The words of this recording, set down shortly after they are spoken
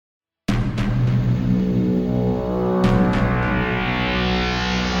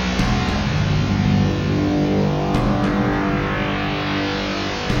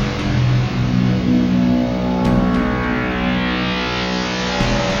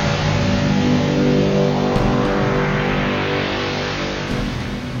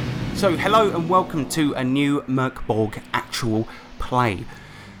So, hello and welcome to a new Merkborg actual play.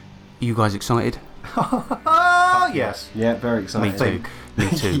 Are you guys excited? Oh, yes. Yeah, very excited. Me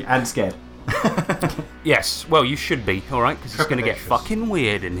too. And scared. Yes, well, you should be, alright, because it's going to get fucking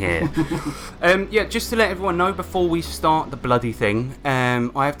weird in here. Yeah, just to let everyone know before we start the bloody thing,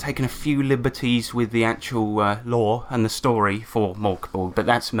 I have taken a few liberties with the actual lore and the story for Merkborg, but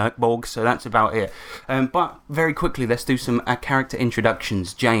that's Merkborg, so that's about it. But very quickly, let's do some character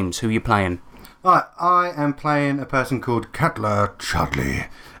introductions. James, who are you playing? Alright, I am playing a person called Cutler Chudley,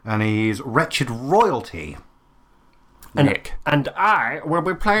 and he's wretched royalty. Nick. And I will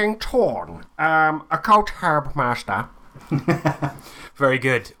be playing Torn, a cult herb master. Very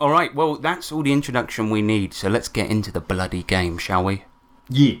good. Alright, well, that's all the introduction we need, so let's get into the bloody game, shall we?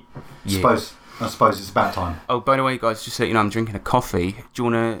 Yeah. I suppose it's about time. Oh, by the way, guys, just so you know, I'm drinking a coffee. Do you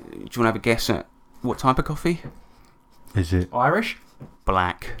wanna have a guess at what type of coffee? Is it Irish?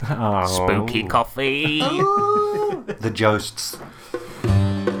 Black. Oh. Spooky coffee. the Josts?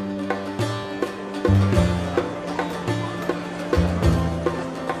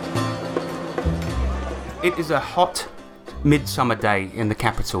 It is a hot midsummer day in the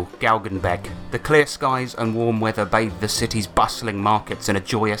capital, Galgenbeck. The clear skies and warm weather bathe the city's bustling markets in a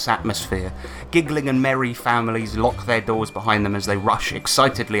joyous atmosphere. Giggling and merry families lock their doors behind them as they rush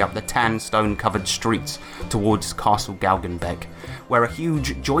excitedly up the tan stone-covered streets towards Castle Galgenbeck, where a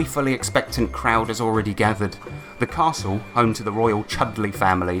huge, joyfully expectant crowd has already gathered. The castle, home to the royal Chudley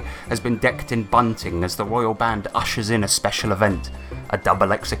family, has been decked in bunting as the royal band ushers in a special event, a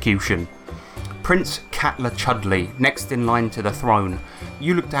double execution. Prince Cutler Chudley, next in line to the throne.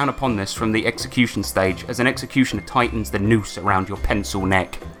 You look down upon this from the execution stage as an executioner tightens the noose around your pencil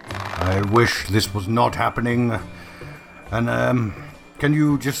neck. I wish this was not happening. And, can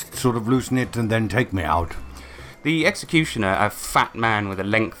you just sort of loosen it and then take me out? The executioner, a fat man with a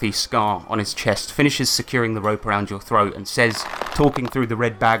lengthy scar on his chest, finishes securing the rope around your throat and says, talking through the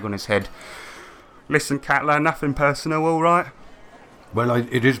red bag on his head, "Listen, Cutler, nothing personal, all right?" Well,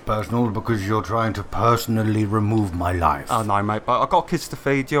 it is personal because you're trying to personally remove my life. Oh, no, mate, but I've got kids to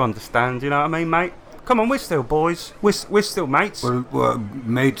feed, you understand, you know what I mean, mate? Come on, we're still boys. We're still mates. Well,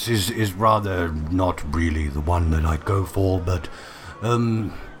 mates is rather not really the one that I'd go for, but, I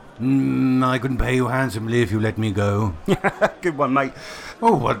can pay you handsomely if you let me go. Good one, mate.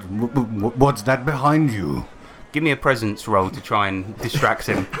 Oh, what's that behind you? Give me a presence roll to try and distract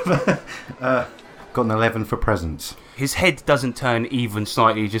him. Got an 11 for presents. His head doesn't turn even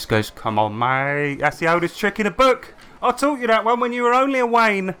slightly, he just goes, "Come on, mate, that's the oldest trick in the book. I taught you that one when you were only a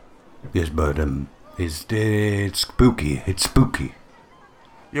Wayne." Yes, but, it's spooky. It's spooky.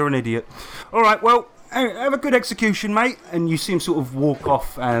 You're an idiot. Alright, well, have a good execution, mate. And you see him sort of walk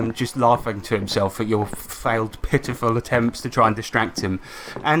off, just laughing to himself at your failed, pitiful attempts to try and distract him.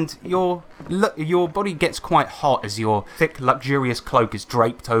 And your body gets quite hot as your thick, luxurious cloak is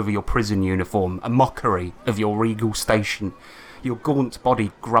draped over your prison uniform, a mockery of your regal station. Your gaunt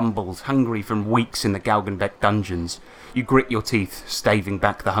body grumbles, hungry from weeks in the Galgenbeck dungeons. You grit your teeth, staving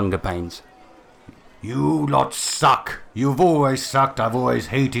back the hunger pains. You lot suck. You've always sucked. I've always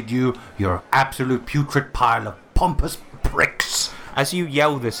hated you. You're an absolute putrid pile of pompous pricks. As you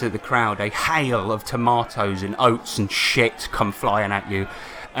yell this at the crowd, a hail of tomatoes and oats and shit come flying at you.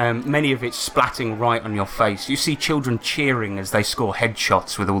 Many of it splatting right on your face. You see children cheering as they score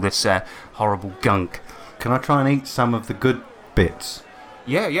headshots with all this horrible gunk. Can I try and eat some of the good bits?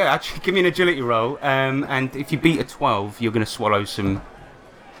 Yeah, actually, give me an agility roll. And if you beat a 12, you're going to swallow some...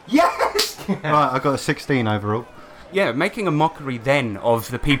 Yes! Right, I got a 16 overall. Yeah, making a mockery then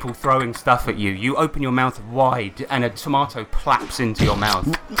of the people throwing stuff at you. You open your mouth wide and a tomato plaps into your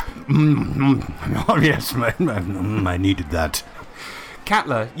mouth. Oh, yes, man, I needed that.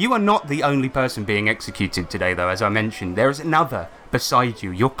 Cutler, you are not the only person being executed today, though, as I mentioned. There is another beside you,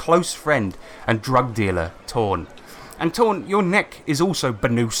 your close friend and drug dealer, Torn. And Torn, your neck is also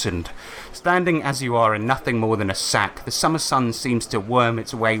benoosened. Standing as you are in nothing more than a sack, the summer sun seems to worm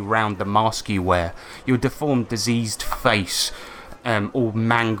its way round the mask you wear. Your deformed, diseased face, all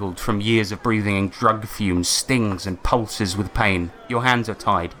mangled from years of breathing in drug fumes, stings and pulses with pain. Your hands are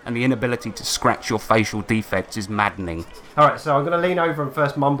tied, and the inability to scratch your facial defects is maddening. Alright, so I'm going to lean over and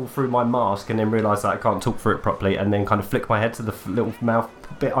first mumble through my mask and then realise that I can't talk through it properly and then kind of flick my head so the little mouth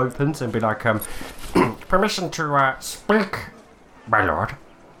bit opens and be like, permission to speak, my lord.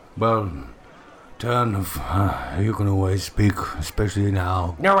 Well, you can always speak, especially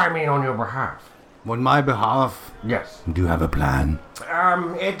now. No, I mean on your behalf. On my behalf? Yes. Do you have a plan?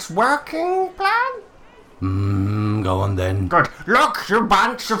 It's working plan? Go on then. Good. Look, you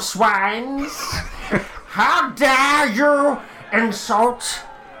bunch of swines! How dare you insult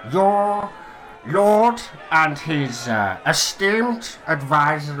your lord and his esteemed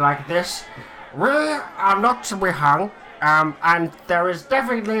advisor like this, we are not to be hung, and there is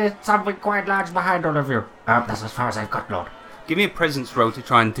definitely something quite large behind all of you. That's as far as I've got, Lord. Give me a presence roll to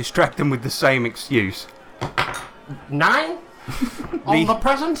try and distract them with the same excuse. 9? On the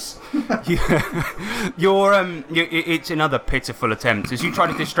presents? It's another pitiful attempt. As you try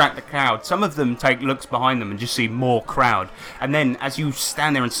to distract the crowd, some of them take looks behind them and just see more crowd. And then, as you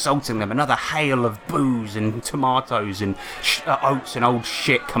stand there insulting them, another hail of booze and tomatoes and oats and old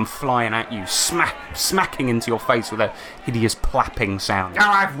shit come flying at you, smacking into your face with a hideous plapping sound. Oh,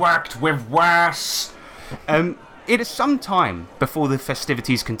 I've worked with worse. It is some time before the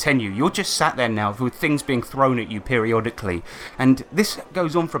festivities continue. You're just sat there now with things being thrown at you periodically, and this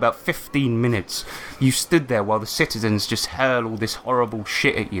goes on for about 15 minutes. You stood there while the citizens just hurl all this horrible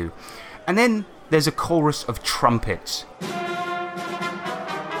shit at you. And then there's a chorus of trumpets.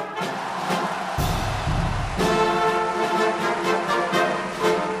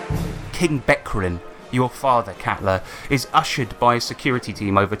 King Becrin, your father, Catler, is ushered by a security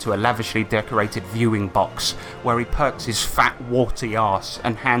team over to a lavishly decorated viewing box, where he perks his fat, warty arse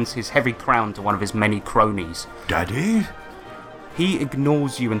and hands his heavy crown to one of his many cronies. Daddy? He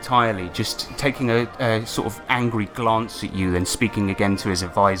ignores you entirely, just taking a sort of angry glance at you, then speaking again to his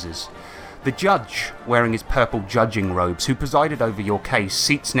advisors. The judge, wearing his purple judging robes, who presided over your case,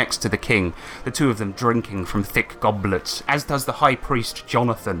 seats next to the king, the two of them drinking from thick goblets, as does the high priest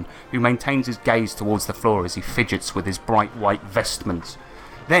Jonathan, who maintains his gaze towards the floor as he fidgets with his bright white vestments.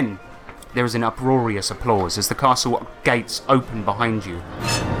 Then, there is an uproarious applause as the castle gates open behind you.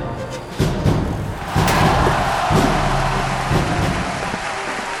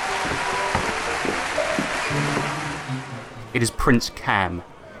 It is Prince Cam,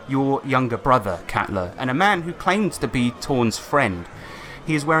 your younger brother, Catler, and a man who claims to be Torn's friend.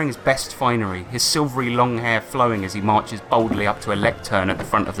 He is wearing his best finery, his silvery long hair flowing as he marches boldly up to a lectern at the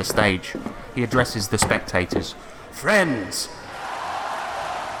front of the stage. He addresses the spectators. Friends!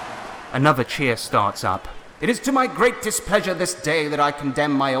 Another cheer starts up. It is to my great displeasure this day that I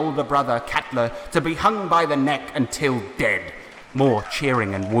condemn my older brother, Catler, to be hung by the neck until dead. More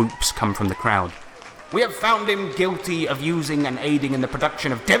cheering and whoops come from the crowd. We have found him guilty of using and aiding in the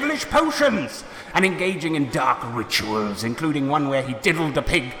production of devilish potions and engaging in dark rituals, including one where he diddled a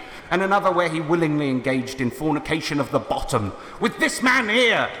pig and another where he willingly engaged in fornication of the bottom with this man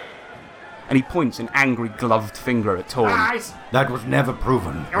here. And he points an angry gloved finger at Torn. That was never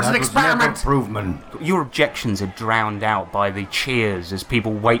proven. It was an experiment. Never proven. Your objections are drowned out by the cheers as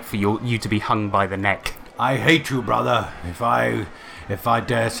people wait for you to be hung by the neck. I hate you, brother. If I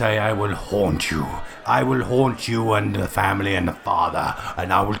dare say, I will haunt you. I will haunt you and the family and the father,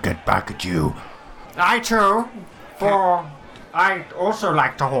 and I will get back at you. I too, for I also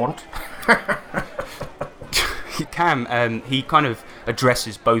like to haunt. Cam, he kind of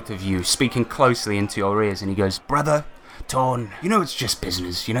addresses both of you, speaking closely into your ears, and he goes, Brother, Torn, you know it's just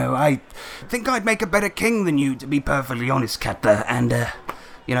business, you know, I think I'd make a better king than you, to be perfectly honest, Catler, and,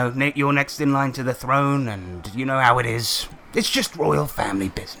 you know, you're next in line to the throne, and you know how it is. It's just royal family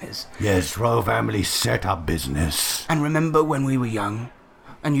business. Yes, royal family set up business. And remember when we were young,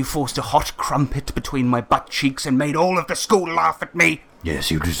 and you forced a hot crumpet between my butt cheeks and made all of the school laugh at me?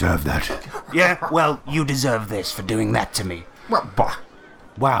 Yes, you deserve that. Yeah, well, you deserve this for doing that to me. Well, bah.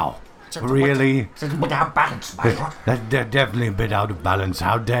 Wow. Really? It's a bit out of balance, my lord. That's definitely a bit out of balance.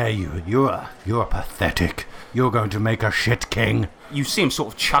 How dare you? You're pathetic. You're going to make a shit king. You see him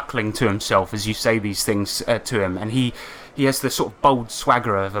sort of chuckling to himself as you say these things to him, and he has the sort of bold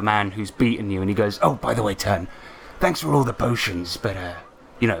swagger of a man who's beaten you, and he goes, oh, by the way, Turn, thanks for all the potions, but,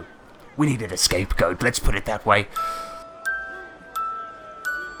 you know, we needed a scapegoat, let's put it that way.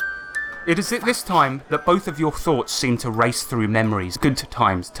 It is at this time that both of your thoughts seem to race through memories. Good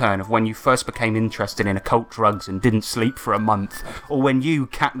times, Turn, of when you first became interested in occult drugs and didn't sleep for a month, or when you,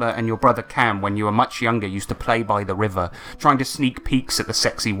 Catler, and your brother Cam, when you were much younger, used to play by the river, trying to sneak peeks at the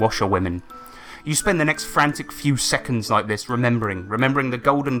sexy washerwomen. You spend the next frantic few seconds like this, remembering the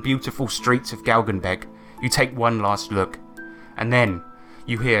golden, beautiful streets of Galgenbeck. You take one last look, and then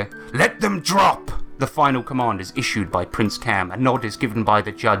you hear, "Let them drop!" The final command is issued by Prince Cam. A nod is given by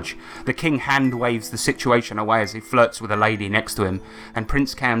the judge. The king hand waves the situation away as he flirts with a lady next to him, and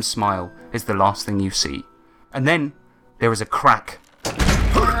Prince Cam's smile is the last thing you see. And then there is a crack,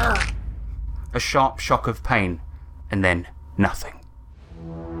 a sharp shock of pain, and then nothing.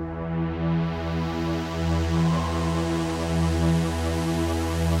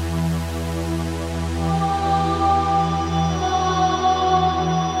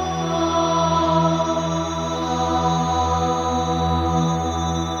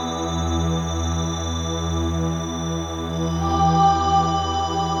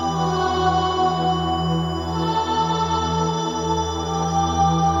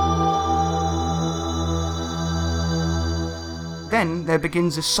 then there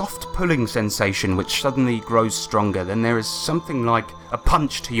begins a soft pulling sensation which suddenly grows stronger. Then there is something like a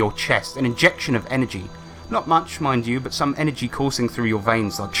punch to your chest, an injection of energy. Not much, mind you, but some energy coursing through your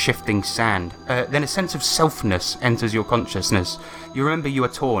veins like shifting sand. Then a sense of selfness enters your consciousness. You remember you are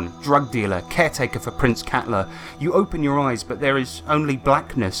Torn, drug dealer, caretaker for Prince Katla. You open your eyes, but there is only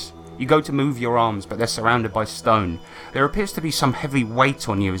blackness. You go to move your arms, but they're surrounded by stone. There appears to be some heavy weight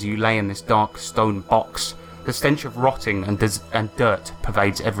on you as you lay in this dark stone box. The stench of rotting and dirt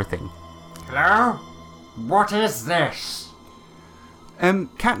pervades everything. Hello? What is this?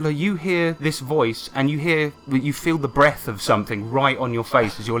 Katla, you hear this voice, and you feel the breath of something right on your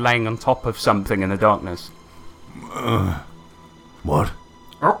face as you're laying on top of something in the darkness. What?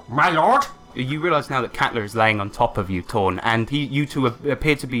 Oh, my lord? You realise now that Katla is laying on top of you, Torn, and you two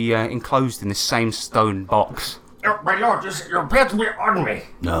appear to be enclosed in the same stone box. Oh, my lord, you appear to be on me.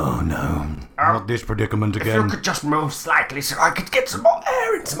 No, not this predicament If again. you could just move slightly so I could get some more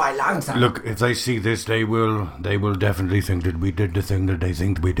air into my lungs. Look, if they see this, they will definitely think that we did the thing that they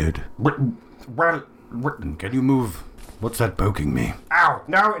think we did. Well, Can you move? What's that poking me? ow,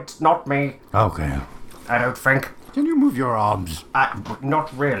 no, it's not me. Okay. I don't think. Can you move your arms?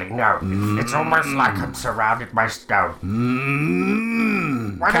 Not really, no. It's almost like I'm surrounded by stone.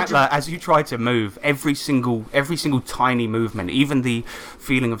 Why don't you... Katla, as you try to move, every single tiny movement, even the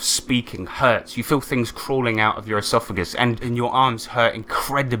feeling of speaking, hurts. You feel things crawling out of your esophagus, and your arms hurt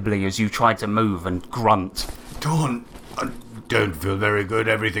incredibly as you try to move and grunt. Dawn, I don't feel very good.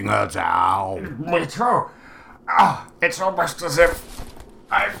 Everything hurts. Ow. Me too. It's almost as if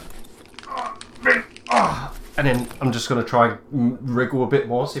And then I'm just going to try and wriggle a bit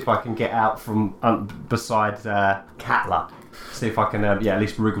more, see if I can get out from beside Katla. See if I can, at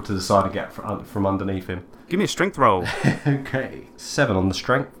least wriggle to the side and get from underneath him. Give me a strength roll. Okay. 7 on the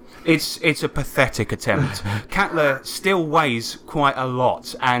strength. It's a pathetic attempt. Katla still weighs quite a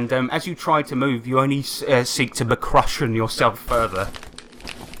lot, and as you try to move, you only seek to becrushon yourself further.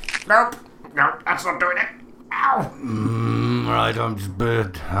 Nope, that's not doing it. Ow! Right, I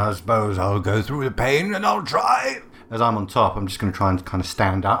suppose I'll go through the pain and I'll try. As I'm on top, I'm just going to try and kind of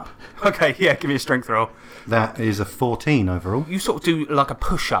stand up. Okay, yeah, give me a strength roll. That is a 14 overall. You sort of do like a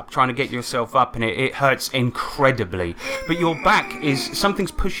push-up, trying to get yourself up, and it hurts incredibly. But your back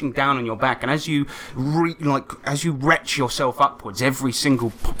something's pushing down on your back, and as you retch yourself upwards, every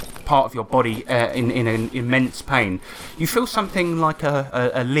single part of your body in an immense pain, you feel something like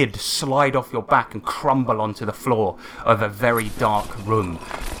a lid slide off your back and crumble onto the floor of a very dark room.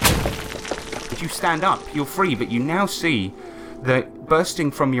 As you stand up, you're free, but you now see that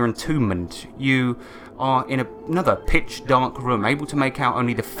bursting from your entombment, you are in another pitch-dark room, able to make out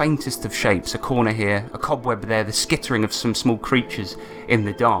only the faintest of shapes, a corner here, a cobweb there, the skittering of some small creatures in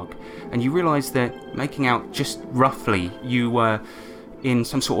the dark. And you realise that, making out just roughly, you were in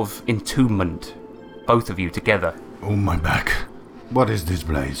some sort of entombment, both of you together. Oh, my back. What is this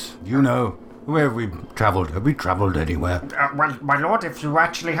place? You know, where have we travelled? Have we travelled anywhere? Well, my lord, if you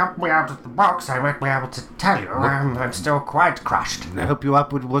actually help me out of the box, I might be able to tell you. I'm still quite crushed. Can I help you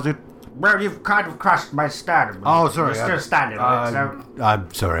up with, was it? Well, you've kind of crushed my stand. Oh, sorry. You're still standing on it, so...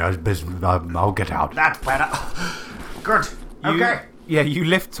 I'm sorry, I was busy. I'll get out. That's better. Good. Okay. Yeah, you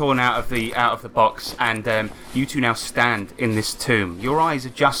lift Torn out of the box, and you two now stand in this tomb. Your eyes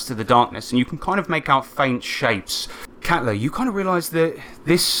adjust to the darkness, and you can kind of make out faint shapes. Katla, you kind of realise that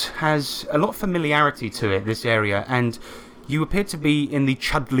this has a lot of familiarity to it, this area, and you appear to be in the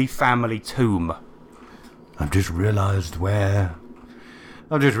Chudley family tomb. I've just realised where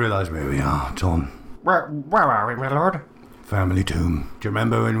we are, Torn. Where are we, my lord? Family tomb. Do you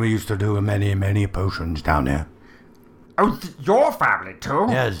remember when we used to do many potions down there? Oh, your family too?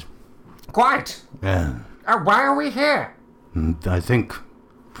 Yes. Quite. Yeah. Why are we here?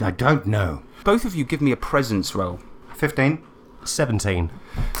 I don't know. Both of you give me a presence roll. 15. 17.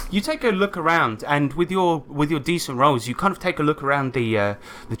 You take a look around, and with your decent rolls, you kind of take a look around the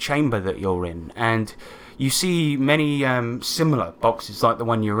chamber that you're in, and you see many similar boxes like the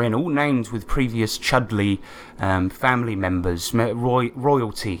one you're in, all named with previous Chudley family members,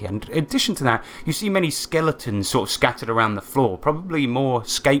 royalty. And in addition to that, you see many skeletons sort of scattered around the floor, probably more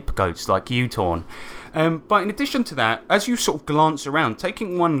scapegoats like you, Torn. But in addition to that, as you sort of glance around,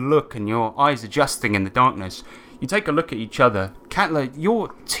 taking one look and your eyes adjusting in the darkness, you take a look at each other. Katla,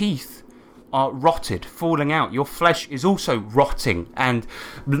 your teeth are rotted, falling out. Your flesh is also rotting, and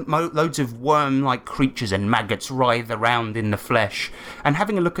loads of worm-like creatures and maggots writhe around in the flesh. And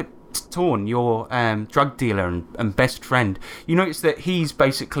having a look at Torn, your drug dealer and best friend, you notice that he's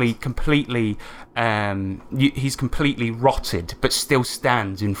basically completely rotted, but still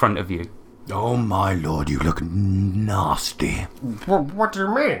stands in front of you. Oh my lord, you look nasty. What do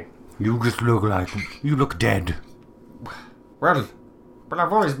you mean? You just look like... You look dead. Well,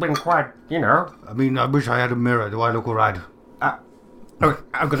 I've always been quite, I mean, I wish I had a mirror. Do I look alright?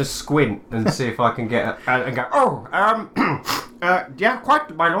 I'm gonna squint and see if I can get and go. yeah,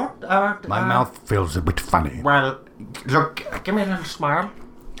 quite, my lord. My mouth feels a bit funny. Well, look, give me a little smile.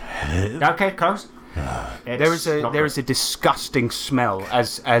 Okay, close. There is a disgusting smell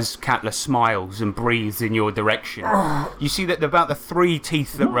as Catler smiles and breathes in your direction. You see that about the 3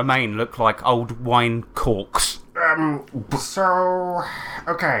 teeth that remain look like old wine corks. So,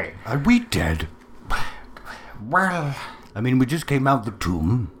 okay. Are we dead? Well, I mean, we just came out the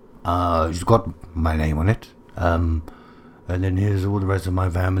tomb. It's got my name on it. And then here's all the rest of my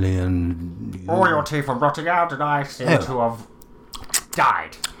family and... all your teeth are rotting out and I seem to have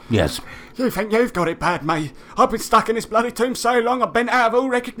died. Yes. You think you've got it bad, mate? I've been stuck in this bloody tomb so long I've been out of all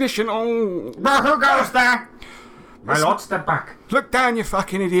recognition. Oh, Well, who goes there? My lord, step back. look down, you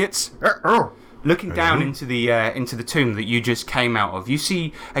fucking idiots! Looking down into the tomb that you just came out of, you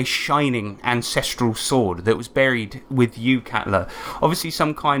see a shining ancestral sword that was buried with you, Catler. Obviously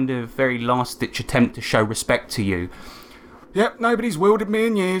some kind of very last-ditch attempt to show respect to you. Yep, nobody's wielded me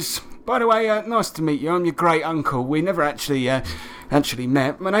in years. By the way, nice to meet you. I'm your great uncle. We never actually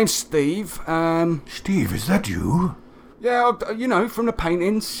met. My name's Steve. Steve, is that you? Yeah, from the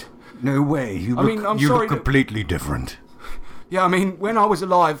paintings. No way. You look completely different. Yeah, I mean, when I was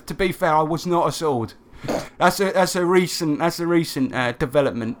alive, to be fair, I was not a sword. That's a recent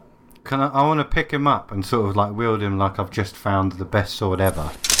development. I want to pick him up and sort of like wield him like I've just found the best sword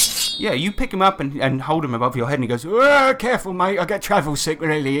ever. Yeah, you pick him up and hold him above your head and he goes, "Oh, careful, mate, I get travel sick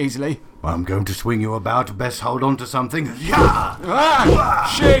really easily." Well, I'm going to swing you about. Best hold on to something. Yeah!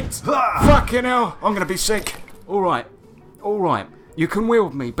 Ah, shit! Fucking hell, I'm going to be sick. All right. You can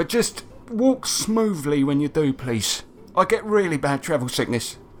wield me, but just walk smoothly when you do, please. I get really bad travel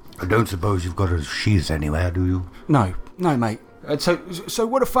sickness. I don't suppose you've got a sheath anywhere, do you? No, mate. So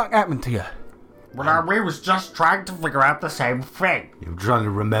what the fuck happened to you? Well, we was just trying to figure out the same thing. You're trying to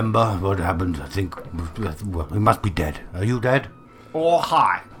remember what happened. I think we must be dead. Are you dead? Or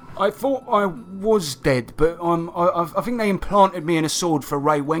high. I thought I was dead, but I think they implanted me in a sword for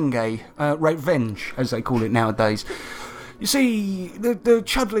revenge, as they call it nowadays. You see, the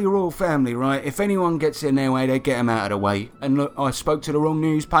Chudley royal family, right? If anyone gets in their way, they get them out of the way. And look, I spoke to the wrong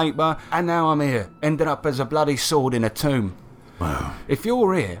newspaper, and now I'm here. Ended up as a bloody sword in a tomb. Wow. If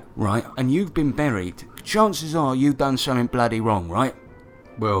you're here, right, and you've been buried, chances are you've done something bloody wrong, right?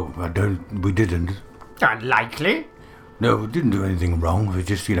 Well, we didn't. Unlikely. No, we didn't do anything wrong. We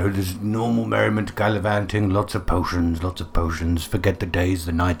just, there's normal merriment, gallivanting, lots of potions. Forget the days,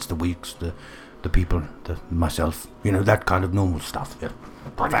 the nights, the weeks, the people, myself. That kind of normal stuff. Yeah.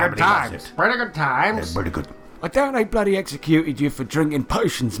 Pretty good times. Yeah, pretty good. I doubt they bloody executed you for drinking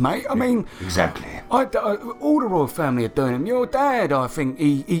potions, mate. I mean... Exactly. All the royal family are doing them. Your dad, I think,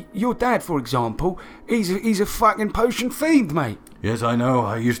 your dad, for example, he's a fucking potion fiend, mate. Yes, I know.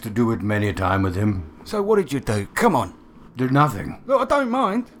 I used to do it many a time with him. So what did you do? Come on. Did nothing. Look, I don't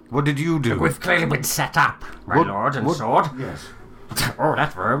mind. What did you do? We've clearly been set up, my lord and sword. Yes. Oh,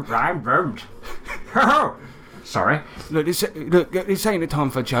 that's rhymed. Oh, sorry. Look, this ain't the time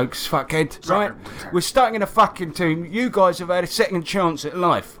for jokes, fuckhead, right? We're stuck in a fucking tomb. You guys have had a second chance at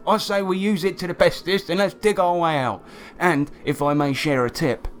life. I say we use it to the bestest and let's dig our way out. And, if I may share a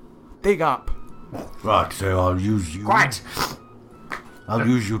tip, dig up. Right, so I'll use you. Quite. I'll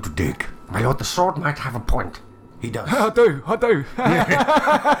use you to dig. My lord, the sword might have a point. He does. I do.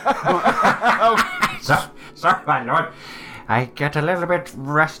 Sorry, my lord. I get a little bit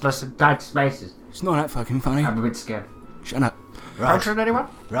restless in tight spaces. It's not that fucking funny. I'm a bit scared. Shut up. Right. Don't anyone?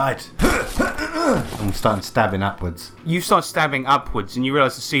 Right. I'm starting stabbing upwards. You start stabbing upwards and you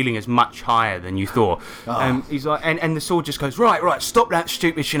realise the ceiling is much higher than you thought. He's like, and the sword just goes, right, stop that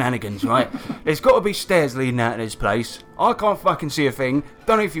stupid shenanigans, right? There's got to be stairs leading out of this place. I can't fucking see a thing.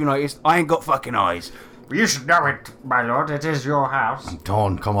 Don't know if you noticed, I ain't got fucking eyes. You should know it, my lord. It is your house. I'm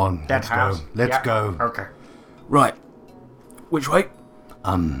torn. Come on. That house. Let's go. Okay. Right. Which way?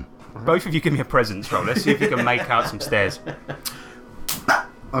 Both of you give me a presence roll. Let's see if you can make out some stairs.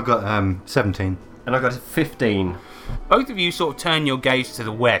 I got 17. And I got 15. Both of you sort of turn your gaze to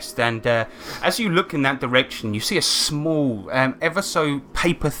the west, and as you look in that direction, you see a small, ever so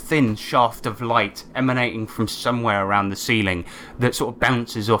paper-thin shaft of light emanating from somewhere around the ceiling that sort of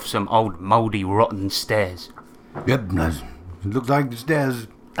bounces off some old, mouldy, rotten stairs. Yep, nice. It looks like the stairs.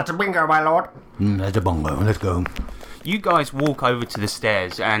 That's a bingo, my lord. That's a bongo. Let's go. You guys walk over to the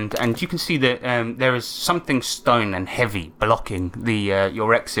stairs, and you can see that there is something stone and heavy blocking the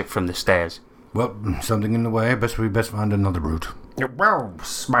your exit from the stairs. Well, something in the way. We best find another route. Well,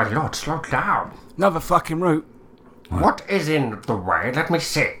 my lord, slow down. Another fucking route. What is in the way? Let me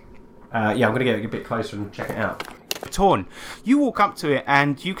see. Yeah, I'm going to get a bit closer and check it out. Torn. You walk up to it,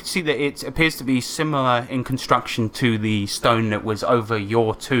 and you can see that it appears to be similar in construction to the stone that was over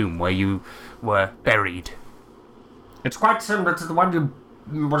your tomb where you were buried. It's quite similar to the one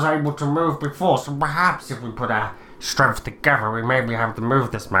you was able to move before, so perhaps if we put our strength together, we may be able to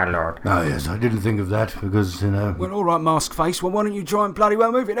move this, my lord. Ah, yes, I didn't think of that, because, Well, all right, mask face. Well, why don't you try and bloody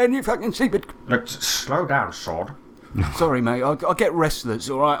well move it then, you fucking stupid... Look, slow down, sword. Sorry, mate. I get restless,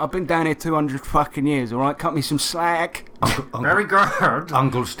 all right? I've been down here 200 fucking years, all right? Cut me some slack. Very good.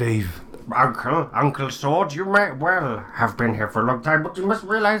 Uncle Steve. Uncle Sword, you may well have been here for a long time, but you must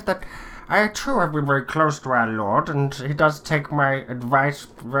realize that I too have been very close to our lord, and he does take my advice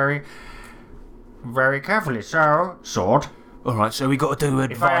very, very carefully. So, Sword, All right, so we got to do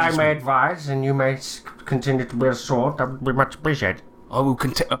if I advise. may advise, and you may continue to be a sword, that would be much appreciated. I will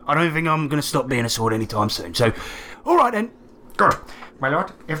I don't think I'm going to stop being a sword anytime soon. So, all right then. Good. My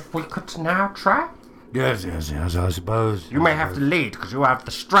lord, if we could now try? Yes, I suppose. You may have to lead, because you have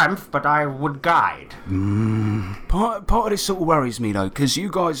the strength, but I would guide. Part of this sort of worries me though, because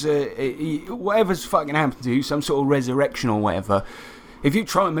you guys, whatever's fucking happened to you, some sort of resurrection or whatever. If you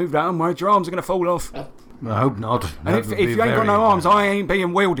try and move that arm, your arms are going to fall off. I hope not. And if you ain't got no arms, I ain't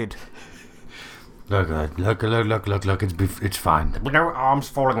being wielded. Look, it's fine. With no arms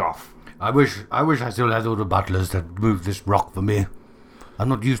falling off. I wish I still had all the butlers that moved this rock for me. I'm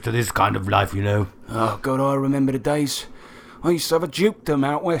not used to this kind of life, you know. Oh, God, I remember the days. I used to have a dukedom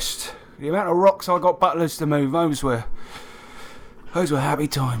out west. The amount of rocks I got butlers to move, those were happy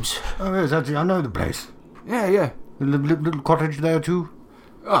times. Oh, yes, actually, I know the place. Yeah. The little cottage there, too.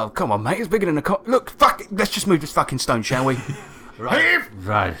 Oh, come on, mate. It's bigger than a Look, fuck it. Let's just move this fucking stone, shall we?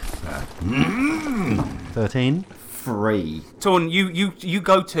 Right. 13. 3. Torn, you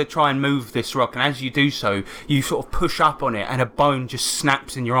go to try and move this rock, and as you do so, you sort of push up on it, and a bone just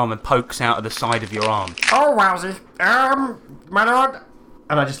snaps in your arm and pokes out of the side of your arm. Oh, wowsy. My lord.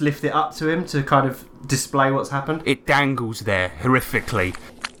 And I just lift it up to him to kind of display what's happened. It dangles there, horrifically.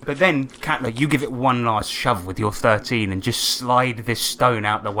 But then, Catler, you give it one last shove with your 13 and just slide this stone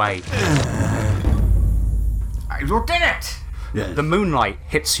out the way. You did it! Yes. The moonlight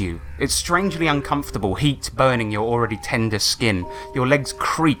hits you. It's strangely uncomfortable, heat burning your already tender skin. Your legs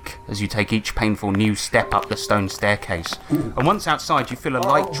creak as you take each painful new step up the stone staircase. And once outside, you feel a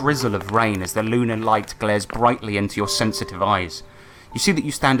light drizzle of rain as the lunar light glares brightly into your sensitive eyes. You see that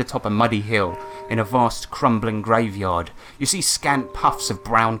you stand atop a muddy hill in a vast crumbling graveyard. You see scant puffs of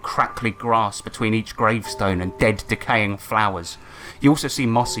brown crackly grass between each gravestone and dead decaying flowers. You also see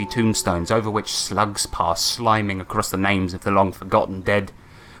mossy tombstones over which slugs pass, sliming across the names of the long-forgotten dead.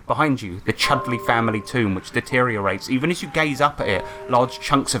 Behind you, the Chudley family tomb, which deteriorates even as you gaze up at it, large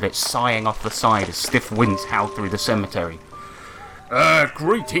chunks of it sighing off the side as stiff winds howl through the cemetery.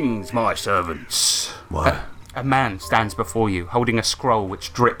 Greetings, my servants. What? A man stands before you, holding a scroll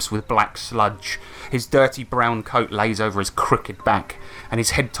which drips with black sludge. His dirty brown coat lays over his crooked back, and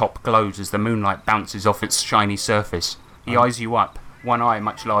his head top glows as the moonlight bounces off its shiny surface. He eyes you up, one eye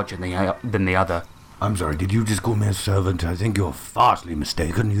much larger than the other. I'm sorry, did you just call me a servant? I think you're vastly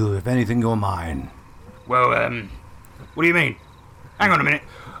mistaken. If anything, you're mine. Well, what do you mean? Hang on a minute.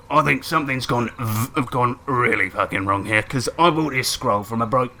 I think something's gone really fucking wrong here, because I bought this scroll from a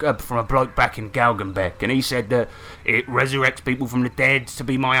bloke back in Galgenbeck, and he said that it resurrects people from the dead to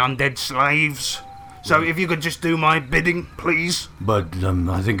be my undead slaves. So if you could just do my bidding, please. But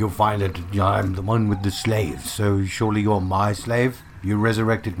I think you'll find that I'm the one with the slaves, so surely you're my slave? You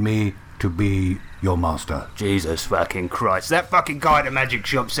resurrected me to be your master. Jesus fucking Christ! That fucking guy at the magic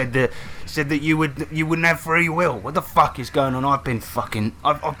shop said that you wouldn't have free will. What the fuck is going on? I've been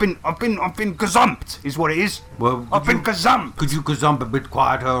gazumped, is what it is. Well, I've been gazumped. Could you gazump a bit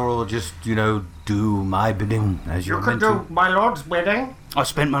quieter, or just do my bidding as you're You could meant do my lord's bidding. I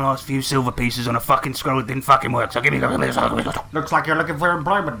spent my last few silver pieces on a fucking scroll that didn't fucking work. So give me. Looks like you're looking for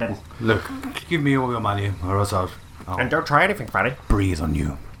employment then. to? Look, give me all your money, or else I'll And don't try anything funny. breathe on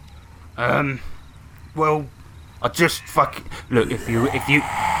you. Well, I just fucking look. If you.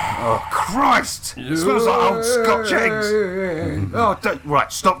 Oh Christ! It smells like old Scotch eggs. Oh,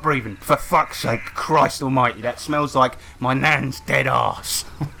 right. Stop breathing, for fuck's sake! Christ Almighty, that smells like my nan's dead ass.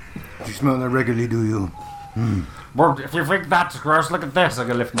 You smell that regularly, do you? Well, if you think that's gross, look at this. I'm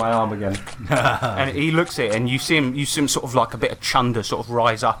going to lift my arm again. And he looks at it, and you see him sort of like a bit of chunder sort of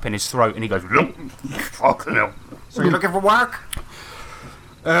rise up in his throat, and he goes, "Fucking hell." So you're looking for work?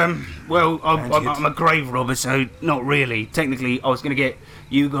 Well, I'm a grave robber, so not really. Technically, I was going to get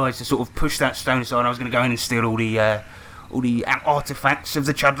you guys to sort of push that stone aside. I was going to go in and steal all the artifacts of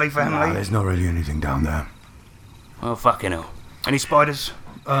the Chudley family. No, there's not really anything down there. Oh, fucking hell. Any spiders?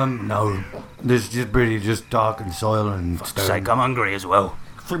 No. There's just darkened soil and stone. Sake, I'm hungry as well.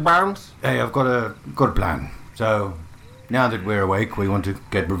 Few bones? Hey, I've got a plan. So, now that we're awake, we want to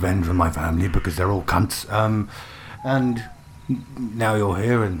get revenge on my family because they're all cunts. And now you're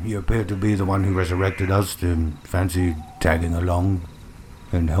here and you appear to be the one who resurrected us. To fancy tagging along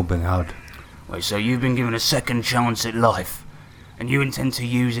and helping out? Wait, so you've been given a second chance at life, and you intend to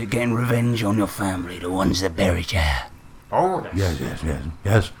use it getting revenge on your family, the ones that buried you? Oh,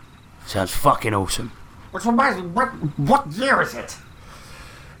 Yes. Sounds fucking awesome. Which reminds me, what year is it?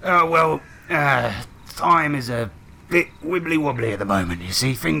 Time is a bit wibbly-wobbly at the moment, you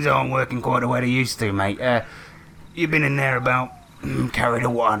see. Things aren't working quite the way they used to, mate. You've been in there about, carried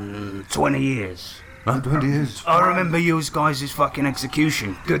a 20 years. 20 years. I remember you guys' fucking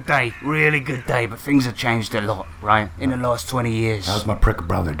execution. Good day, really good day, but things have changed a lot, right, in the last 20 years. How's my prick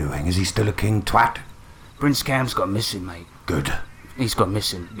brother doing? Is he still a king twat? Prince Cam's got missing, mate. Good. He's got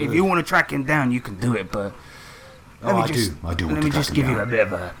missing. If you want to track him down, you can do it, but... I do want Let to me track just him give down. you a bit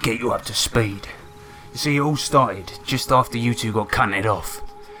of a... get you up to speed. You see, it all started just after you two got cunted off.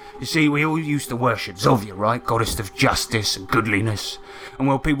 You see, we all used to worship Zovia, right? Goddess of justice and goodliness. And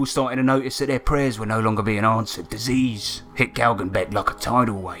well, people started to notice that their prayers were no longer being answered. Disease hit Galgenbeck like a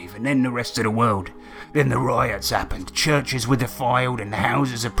tidal wave, and then the rest of the world. Then the riots happened. Churches were defiled and the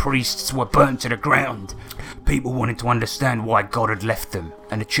houses of priests were burnt to the ground. People wanted to understand why God had left them,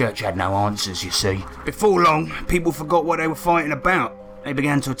 and the church had no answers, you see. Before long, people forgot what they were fighting about. They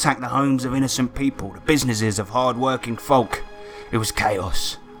began to attack the homes of innocent people, the businesses of hard-working folk. It was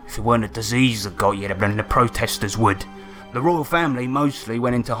chaos. If it weren't a disease that got you, then the protesters would. The royal family mostly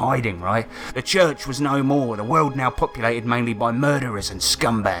went into hiding, right? The church was no more, the world now populated mainly by murderers and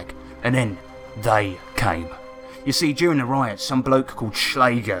scumbag. And then, they came. You see, during the riots, some bloke called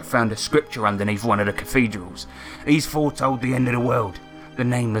Schlager found a scripture underneath one of the cathedrals. These foretold the end of the world. The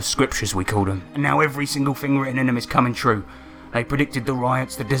nameless scriptures, we called them. And now every single thing written in them is coming true. They predicted the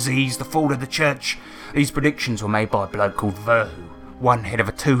riots, the disease, the fall of the church. These predictions were made by a bloke called Verhu, one head of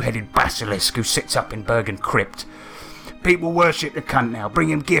a two-headed basilisk who sits up in Bergen Crypt. People worship the cunt now, bring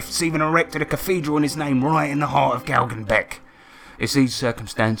him gifts, even erected a cathedral in his name right in the heart of Galgenbeck. It's these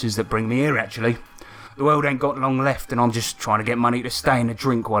circumstances that bring me here, actually. The world ain't got long left, and I'm just trying to get money to stay and to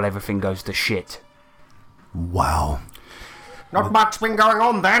drink while everything goes to shit. Wow. Not much been going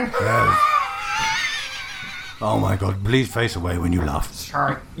on then. Oh my god, please face away when you laugh.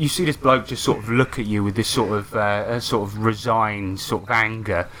 Sorry. You see this bloke just sort of look at you with this sort of resigned sort of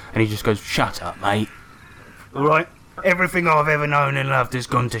anger, and he just goes, "Shut up, mate. Alright? Everything I've ever known and loved has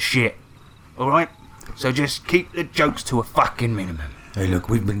gone to shit. Alright? So just keep the jokes to a fucking minimum." Hey look,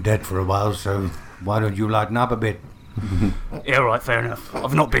 we've been dead for a while, so why don't you lighten up a bit? Yeah, right, fair enough.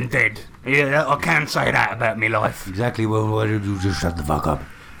 I've not been dead. Yeah, I can say that about me life. Exactly, well, why don't you just shut the fuck up?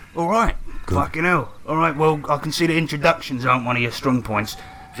 Alright. Fucking hell. Alright, well, I can see the introductions aren't one of your strong points.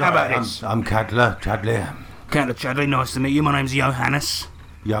 How about this? I'm Chadley. Count Chadley, nice to meet you. My name's Johannes.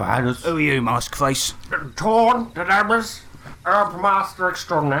 Johannes. Who are you, mask face? Torn, the name is Herb Master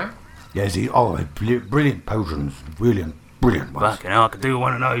Extraordinaire. Yes, brilliant potions. Brilliant ones. Fucking hell, I could do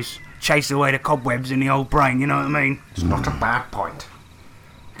one of those. Chase away the cobwebs in the old brain, you know what I mean? It's not a bad point.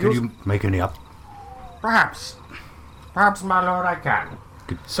 Can you make any up? Perhaps. Perhaps, my lord, I can.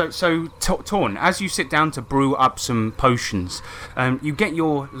 So Torn, as you sit down to brew up some potions, you get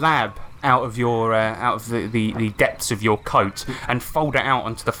your lab out of the depths of your coat and fold it out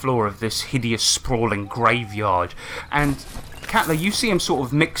onto the floor of this hideous, sprawling graveyard. And Catler, you see him sort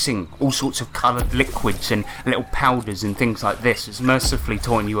of mixing all sorts of coloured liquids and little powders and things like this as mercifully,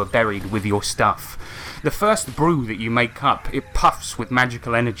 Torn, you are buried with your stuff. The first brew that you make up, it puffs with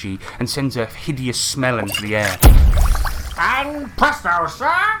magical energy and sends a hideous smell into the air. And presto,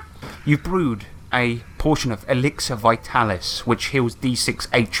 sir! You've brewed a portion of Elixir Vitalis, which heals D6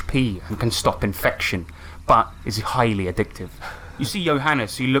 HP and can stop infection, but is highly addictive. You see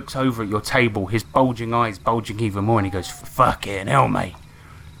Johannes, he looks over at your table, his bulging eyes bulging even more, and he goes, "Fucking hell, mate.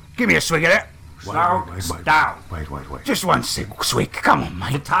 Give me a swig of that. Slow down. Wait. Just one swig. Come on,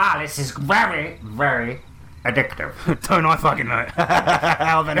 mate. Vitalis is very, very addictive. Don't I fucking know it?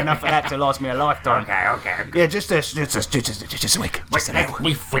 I've had enough of that to last me a lifetime." Okay. Yeah, just a swig. Just a little. Let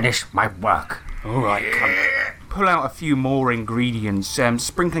me finish my work. Alright, come. pull out a few more ingredients,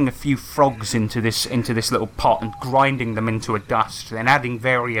 sprinkling a few frogs into this little pot and grinding them into a dust, then adding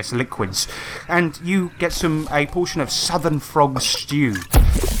various liquids, and you get a portion of southern frog stew.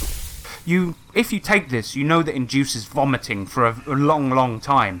 If you take this, you know that induces vomiting for a long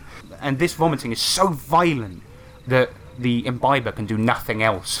time, and this vomiting is so violent that the imbiber can do nothing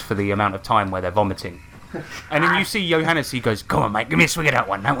else for the amount of time where they're vomiting. And then you see Johannes, he goes, "Come on, mate, give me a swig of that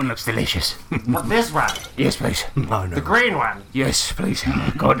one. That one looks delicious." What, this one? Yes, please. Oh, no. The green one? Yes, please.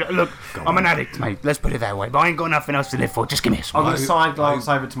 God, look, I'm an addict, mate. Let's put it that way. But I ain't got nothing else to live for. Just give me a swig. I'm going to side glance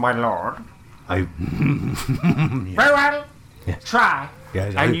over to my lord. I, Very well. Try.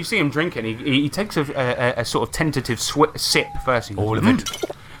 yes, And you see him drinking. He takes a sort of tentative sip first. He goes, all of it.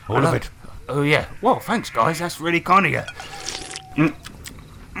 All of it. Oh, yeah. Well, thanks, guys. That's really kind of you.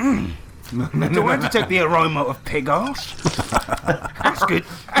 Do I detect the aroma of pig arse? That's good.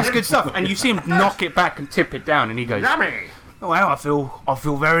 That's good stuff. And you see him knock it back and tip it down, and he goes, Yummy. "Oh, wow, I feel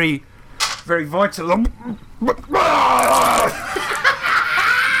very, very vital." What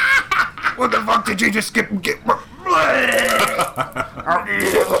the fuck did you just get?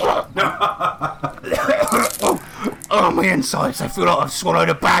 Oh, my insides! I feel like I've swallowed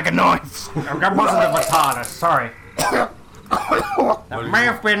a bag of knives. That wasn't a Vitalis, sorry. That may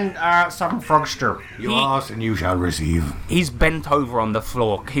have been some frog stew. You ask and you shall receive. He's bent over on the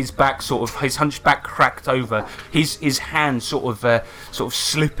floor, his hunched back cracked over, his hand sort of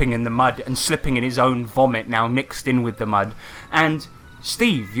slipping in the mud and slipping in his own vomit now mixed in with the mud. And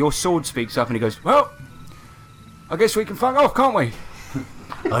Steve, your sword, speaks up and he goes, "Well, I guess we can fuck off, can't we?"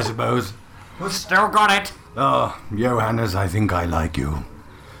 I suppose. We've still got it. Oh, Johannes, I think I like you.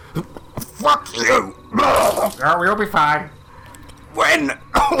 Fuck you! Oh, we'll be fine. When?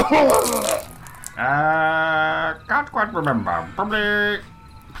 Can't quite remember. Probably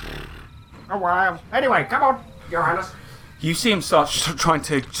a while. Anyway, come on, Johannes. You see him start trying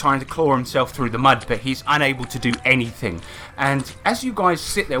to claw himself through the mud, but he's unable to do anything. And as you guys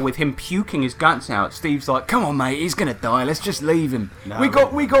sit there with him puking his guts out, Steve's like, "Come on, mate, he's gonna die. Let's just leave him. No.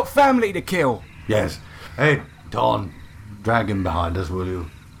 We got family to kill." Yes. Hey, Don, drag him behind us, will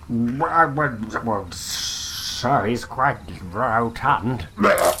you? Well, sir, he's quite rotund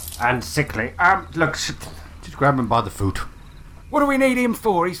and sickly. Look, Just grab him by the foot. What do we need him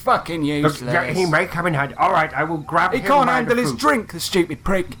for? He's fucking useless. yeah, he may come in handy. All right, I will grab He him can't by handle the his foot. drink, the stupid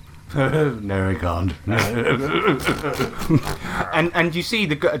prick. No, he can't. And you see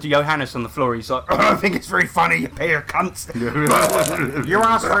the Johannes on the floor. He's like, "I don't think it's very funny, you pair of cunts." You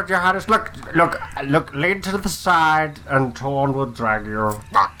asked for it, Johannes. Look, lean to the side and Torn will drag you.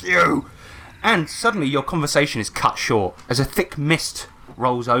 Fuck you! And suddenly your conversation is cut short as a thick mist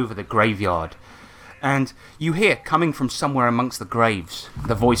rolls over the graveyard. And you hear, coming from somewhere amongst the graves,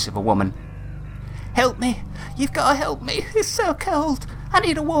 the voice of a woman. "Help me! You've got to help me! It's so cold! I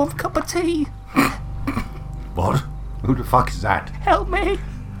need a warm cup of tea! What? Who the fuck is that? Help me!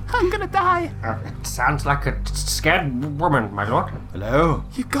 I'm gonna die! It sounds like a scared woman, my lord. Hello?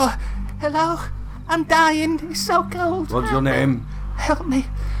 You've got... Hello? I'm dying! It's so cold! What's your name? Help me!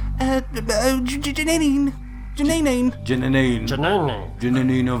 Janine! Janine. Janine.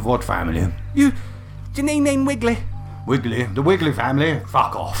 Janine of what family? Janine Wiggly! Wiggly. The Wiggly family?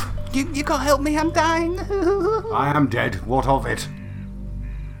 Fuck off. You gotta help me, I'm dying! I am dead. What of it?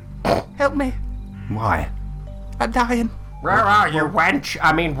 Help me! Why? I'm dying! Where are you, wench?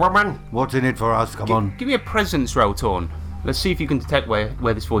 I mean, woman. What's in it for us? Come on. Give me a presence roll, Torn. Let's see if you can detect where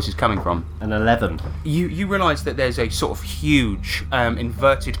this voice is coming from. An 11. You realise that there's a sort of huge,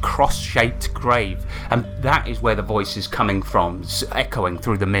 inverted, cross-shaped grave, and that is where the voice is coming from, echoing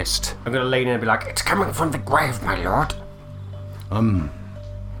through the mist. I'm gonna lean in and be like, it's coming from the grave, my lord.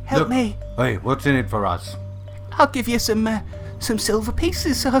 Help Look. me! Hey, what's in it for us? I'll give you some silver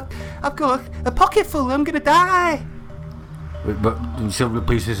pieces. I've got a pocket full. I'm gonna die. But silver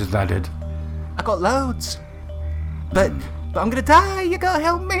pieces, is that it? I got loads, but I'm gonna die. You gotta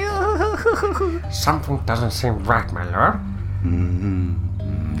help me. Something doesn't seem right, my lord.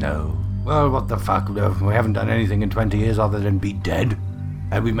 No. Well, what the fuck? We haven't done anything in 20 years other than be dead.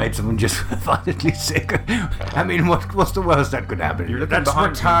 And we made someone just violently sick. I mean, what's the worst that could happen? Let's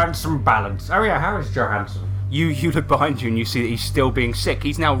return some balance. Oh yeah, how is Johansson? You look behind you and you see that he's still being sick.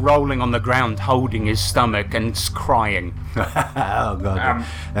 He's now rolling on the ground, holding his stomach and crying. Oh, God.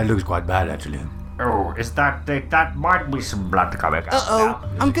 That looks quite bad, actually. Oh, is that might be some blood coming out now.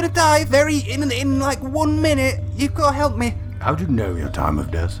 I'm gonna die in like 1 minute. You've gotta help me. How do you know your time of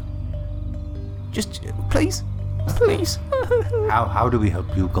death? Just, please. How do we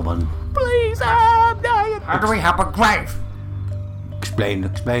help you? Come on. Please, I'm dying. How do we help a grave? Explain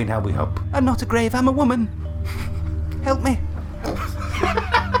how we help. I'm not a grave, I'm a woman. Help me.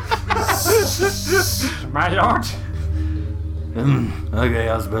 My lord, Okay,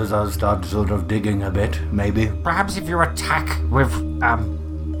 I suppose I'll start sort of digging a bit, maybe. perhaps if you attack with,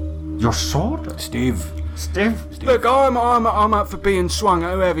 your sword? Steve, Steve? Look, I'm up for being swung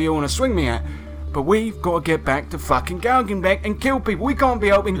at whoever you want to swing me at. But we've got to get back to fucking Galgenbeck and kill people. We can't be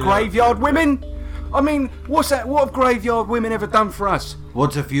helping graveyard women. I mean, what's that? What have graveyard women ever done for us?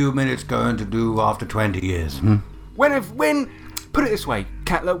 what's a few minutes going to do after 20 years? Put it this way,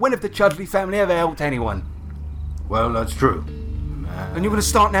 Catler, when have the Chudley family ever helped anyone? Well, that's true. And you're going to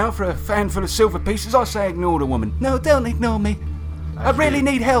start now for a handful of silver pieces? I say ignore the woman. No, don't ignore me. I really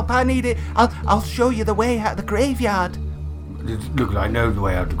need help. I need it. I'll show you the way out of the graveyard. Look, I know the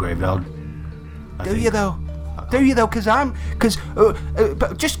way out the graveyard. Do you though? But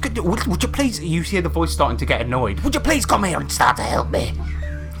just, would you please, You hear the voice starting to get annoyed. would you please come here and start to help me?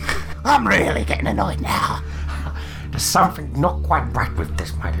 I'm really getting annoyed now. There's something not quite right with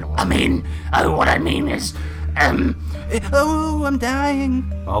this, my lord. What I mean is, I'm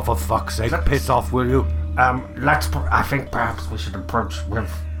dying. Oh, for fuck's sake, piss off, will you? I think perhaps we should approach with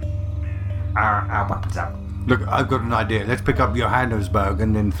our weapons out. Look, I've got an idea. Let's pick up Johannesburg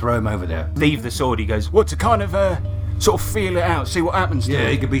and then throw him over there. Leave the sword, he goes. What, to kind of, sort of feel it out, see what happens to Yeah,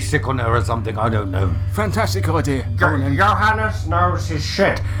 he it? could be sick on her or something, I don't know. Fantastic idea. Johannes knows his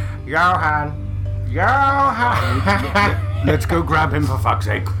shit. Johan. Let's go grab him, for fuck's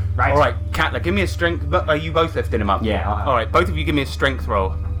sake. Right. Alright, Catler, give me a strength. But are you both lifting him up? Yeah, Alright, both of you give me a strength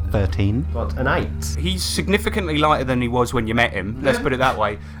roll. 13. Got an 8. He's significantly lighter than he was when you met him, let's put it that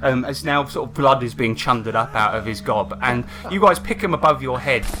way. As now sort of blood is being chundered up out of his gob, and you guys pick him above your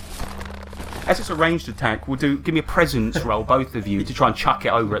head. As it's a ranged attack, give me a presence roll, both of you, to try and chuck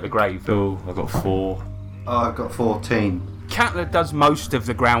it over at the grave. Oh, I've got 4. Oh, I've got 14. Catler does most of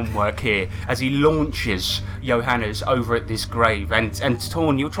the groundwork here as he launches Johannes over at this grave, and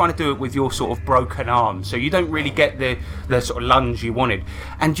Torn, you're trying to do it with your sort of broken arm, so you don't really get the sort of lunge you wanted.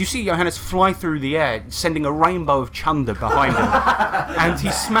 And you see Johannes fly through the air, sending a rainbow of chunder behind him, and he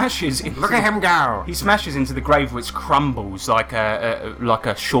smashes into Look at him go. He smashes into the grave, which crumbles like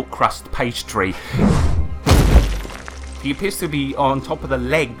a short crust pastry. He appears to be on top of the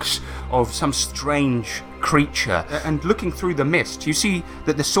legs of some strange creature. And looking through the mist, you see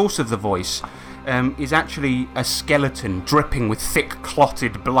that the source of the voice is actually a skeleton dripping with thick,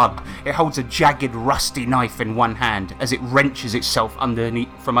 clotted blood. It holds a jagged, rusty knife in one hand as it wrenches itself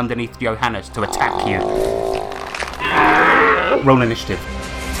from underneath Johannes to attack you. Roll initiative.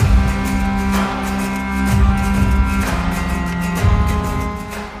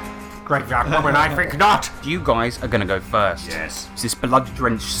 Graveyard woman, I think not. You guys are going to go first. Yes. It's this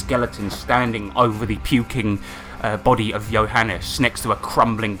blood-drenched skeleton standing over the puking body of Johannes next to a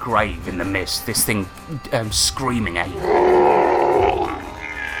crumbling grave in the mist. This thing screaming at you.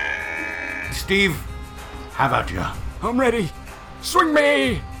 Steve, have at you. I'm ready. Swing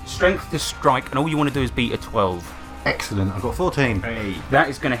me! Strength to strike, and all you want to do is beat a 12. Excellent. I've got 14. That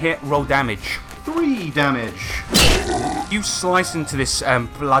is going to hit. Roll damage. 3 damage. You slice into this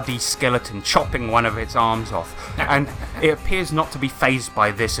bloody skeleton, chopping one of its arms off, and it appears not to be fazed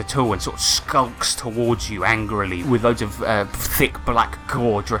by this at all and sort of skulks towards you angrily with loads of thick black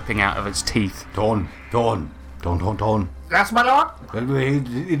gore dripping out of its teeth. Torn. Yes, my lord? Well,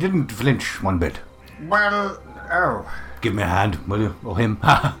 he didn't flinch one bit. Well, oh. Give me a hand, will you? Or him.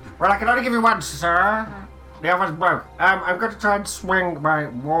 Well, I can only give you one, sir. The other's broke. I'm going to try and swing my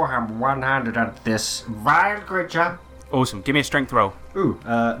warhammer one-handed at this vile creature. Awesome. Give me a strength roll. Ooh,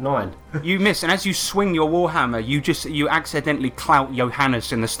 9. You miss, and as you swing your warhammer, you accidentally clout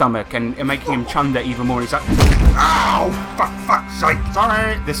Johannes in the stomach and making him chunder even more. He's like, Ow! Fuck's sake!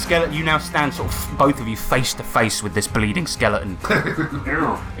 Sorry! the skeleton. You now stand sort of both of you face to face with this bleeding skeleton.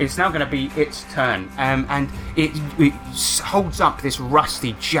 It's now going to be its turn, and it holds up this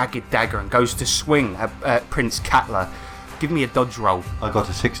rusty, jagged dagger and goes to swing at Prince Catler. Give me a dodge roll. I got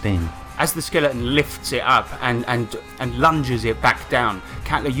a 16. As the skeleton lifts it up and lunges it back down,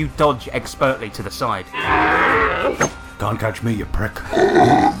 Catler, you dodge expertly to the side. Can't catch me, you prick.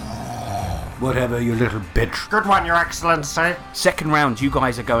 Whatever, you little bitch. Good one, Your Excellency. Second round, you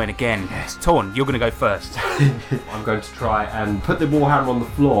guys are going again. Torn, you're going to go first. I'm going to try and put the warhammer on the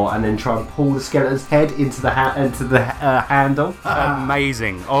floor and then try and pull the skeleton's head into the handle.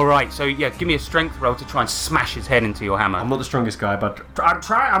 Amazing. All right, so yeah, give me a strength roll to try and smash his head into your hammer. I'm not the strongest guy, but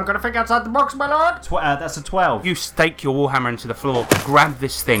I'm going to think outside the box, my lord. that's a 12. You stake your warhammer into the floor, grab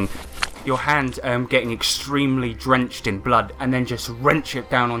this thing, your hand getting extremely drenched in blood, and then just wrench it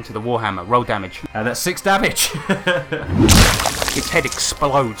down onto the warhammer. Roll damage. And that's 6 damage. Its head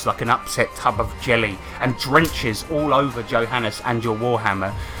explodes like an upset tub of jelly and drenches all over Johannes and your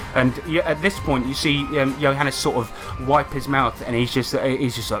warhammer. And at this point, you see Johannes sort of wipe his mouth, and he's just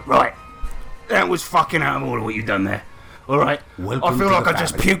like, right, that was fucking out of order what you've done there. All right, Welcome I feel to like the I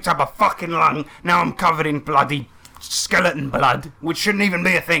just family. puked up a fucking lung. Now I'm covered in bloody skeleton blood, which shouldn't even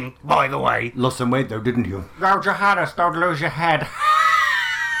be a thing, by the way. Lost some weight though, didn't you? No, Johannes, don't lose your head.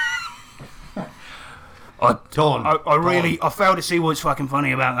 Torn. I fail to see what's fucking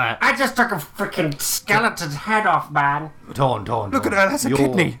funny about that. I just took a freaking skeleton's head off, man. Torn. Look at that, that's a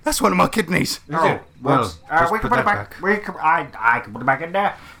kidney. That's one of my kidneys. Oh, Well, whoops. just We can put put it that back. I can put it back in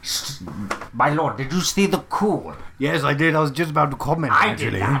there. My lord, did you see the cool? Yes, I did. I was just about to comment, I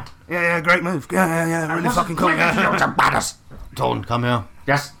actually. did that. Yeah, great move. Yeah, really fucking cool. You badass. Torn, come here.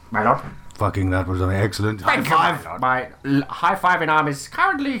 Yes, my lord. Fucking, that was excellent. Thank you, my lord. My high-fiving arm is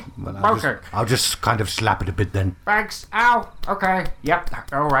currently broken. I'll just kind of slap it a bit then. Thanks. Ow. Okay.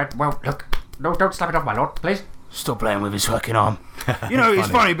 Yep. All right. Well, look. No, don't slap it off, my lord, please. Stop playing with his fucking arm. You know, it's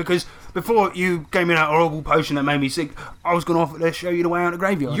funny because before you gave me that horrible potion that made me sick, I was going to offer to show you the way out of the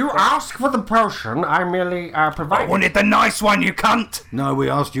graveyard. You asked for the potion. I merely I provided. wanted the nice one, you cunt! No, we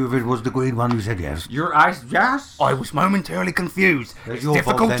asked you if it was the green one. You said yes. Your eyes. Yes. I was momentarily confused. It's your fault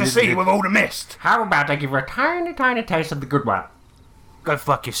difficult then, to isn't see it? with all the mist. How about I give you a tiny, tiny taste of the good one? Go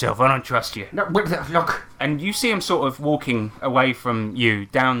fuck yourself, I don't trust you. No, wait, look. And you see him sort of walking away from you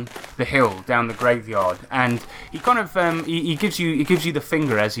down the hill, down the graveyard, and he kind of he gives you the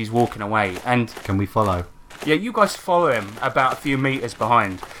finger as he's walking away, and Can we follow? yeah, you guys follow him about a few meters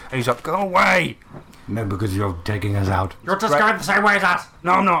behind, and he's like, "Go away!" No, because you're taking us out. You're just going the same way as us.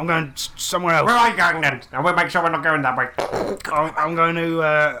 No, I'm not. I'm going somewhere else. Where are you going then? And we'll make sure we're not going that way. I'm going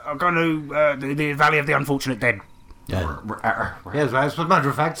to the Valley of the Unfortunate Dead. Yeah. Yes, as a matter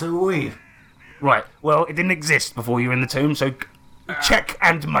of fact, so are we. Right. Well, it didn't exist before you were in the tomb, so check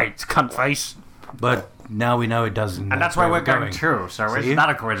and mate, cunt face. But now we know it doesn't. And that's where we're going too, so isn't that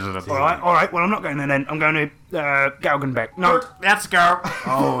a coincidence? All right. Well, I'm not going there then. I'm going to Galgenbeck. No. Good, let's go.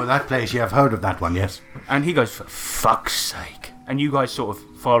 Oh, that place. Yeah, I've heard of that one, yes. And he goes, for fuck's sake. And you guys sort of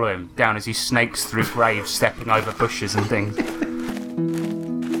follow him down as he snakes through graves, stepping over bushes and things.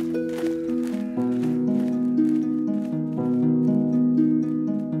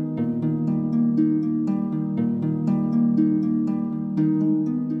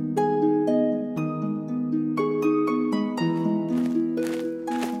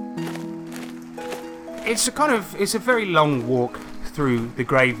 It's a very long walk through the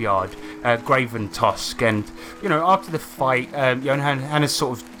graveyard, Graven Tusk, and you know, after the fight, Johannes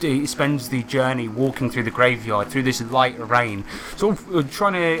sort of spends the journey walking through the graveyard through this light rain, sort of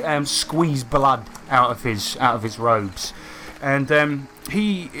trying to squeeze blood out of his robes, and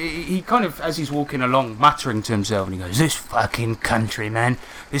he kind of, as he's walking along, muttering to himself, and he goes, "This fucking country, man,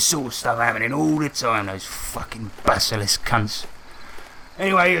 this sort of stuff happening all the time. Those fucking basilisk cunts."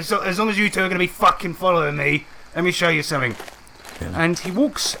 Anyway, as long as you two are going to be fucking following me, let me show you something. Yeah. And he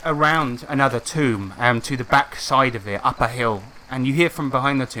walks around another tomb, to the back side of it, up a hill, and you hear from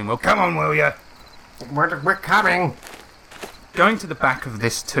behind the tomb, "Well, come on, will ya?" We're coming. Going to the back of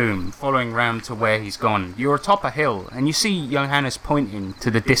this tomb, following round to where he's gone, you're atop a hill, and you see Johannes pointing to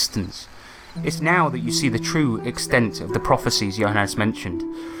the distance. It's now that you see the true extent of the prophecies Johannes mentioned.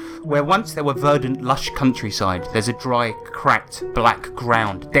 Where once there were verdant, lush countryside, there's a dry, cracked, black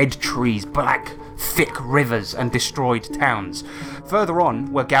ground, dead trees, black, thick rivers, and destroyed towns. Further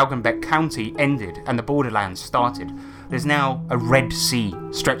on, where Galgenbeck County ended and the borderlands started, there's now a red sea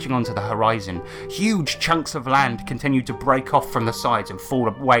stretching onto the horizon. Huge chunks of land continue to break off from the sides and fall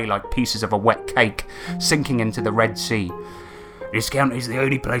away like pieces of a wet cake, sinking into the Red Sea. This county's the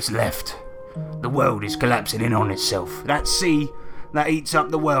only place left. The world is collapsing in on itself. That sea that eats up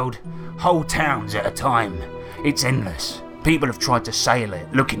the world, whole towns at a time. It's endless. People have tried to sail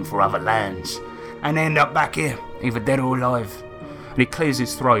it, looking for other lands, and they end up back here, either dead or alive." And he clears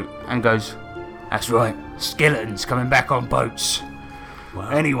his throat and goes, "That's right, skeletons coming back on boats." Wow.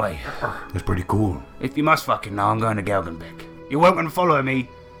 Anyway, That's pretty cool. if you must fucking know, I'm going to Galgenbeck. You're welcome to follow me,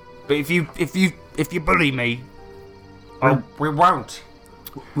 but if you bully me, We won't.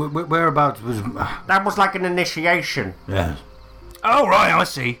 Whereabouts was... That was like an initiation. yes. oh right, I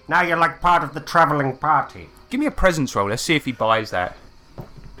see. Now you're like part of the travelling party. Give me a presence roll. Let's see if he buys that.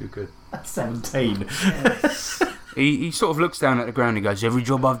 Too good. 17. He sort of looks down at the ground and goes, "Every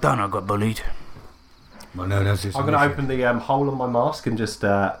job I've done, I got bullied." Well, no, that's just... I'm going to open the hole on my mask and just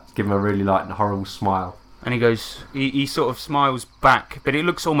give him a really horrible smile. And he goes, he sort of smiles back, but it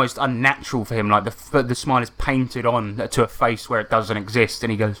looks almost unnatural for him, like the smile is painted on to a face where it doesn't exist. And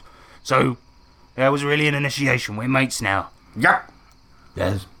he goes, So, that was really an initiation. We're mates now. Yep.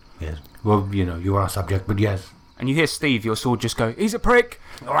 Yes, yes. Well, you know, you are a subject, but yes. and you hear Steve, your sword, just go, he's a prick.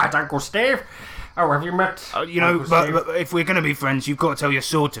 All right, Uncle Steve. Oh, have you met? You know, Uncle Steve? but if we're gonna be friends, you've got to tell your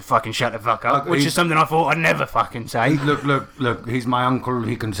sword to fucking shut the fuck up, Look, which he's- is something I thought I'd never fucking say. Look, he's my uncle.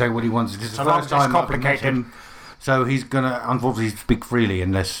 He can say what he wants. This is the So long first as it's time I've met complicated. him. So he's gonna, unfortunately, speak freely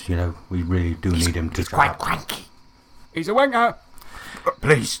unless, you know, we really do need him to He's shut quite up. cranky. He's a wanker.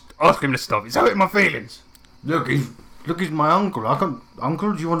 Please, ask him to stop. It's hurting my feelings. Look, he's my uncle.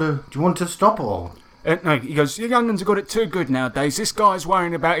 Uncle, do you want to stop or? No, he goes, you young'uns have got it too good nowadays. This guy's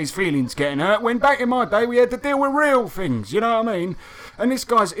worrying about his feelings getting hurt, when back in my day we had to deal with real things, you know what I mean? And this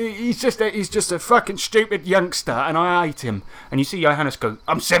guy's, he's just a fucking stupid youngster, and I hate him. And you see Johannes go,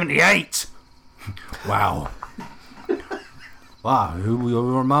 I'm 78. Wow. Wow,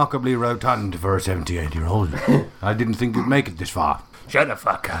 you're remarkably rotund for a 78-year-old. I didn't think you'd make it this far. Shut the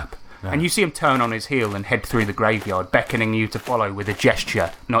fuck up. and you see him turn on his heel and head through the graveyard, beckoning you to follow with a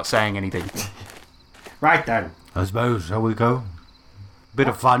gesture, not saying anything. Right then. I suppose, shall we go? Bit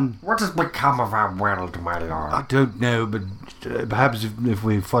of fun. What has become of our world, my lord? I don't know, but perhaps if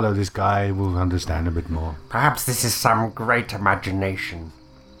we follow this guy, we'll understand a bit more. Perhaps this is some great imagination,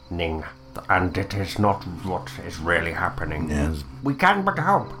 Ning, and it is not what is really happening. Yes. We can but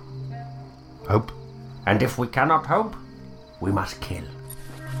hope, Hope. and if we cannot hope, we must kill.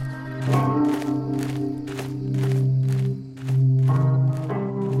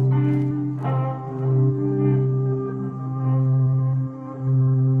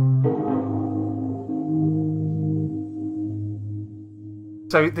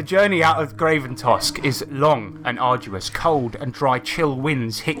 So the journey out of Graventosk is long and arduous. Cold and dry chill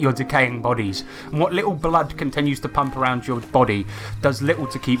winds hit your decaying bodies, and what little blood continues to pump around your body does little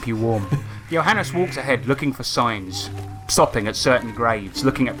to keep you warm. Johannes walks ahead looking for signs, stopping at certain graves,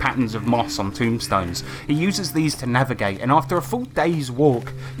 looking at patterns of moss on tombstones. He uses these to navigate, and after a full day's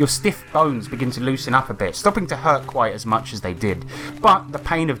walk, your stiff bones begin to loosen up a bit, stopping to hurt quite as much as they did. But the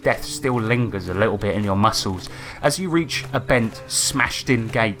pain of death still lingers a little bit in your muscles as you reach a bent, smashed-in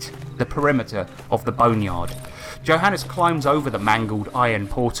gate, the perimeter of the boneyard. Johannes climbs over the mangled iron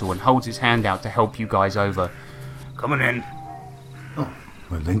portal and holds his hand out to help you guys over. Come on in. Well,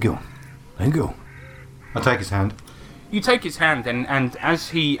 thank you. Thank you. I'll take his hand. You take his hand, and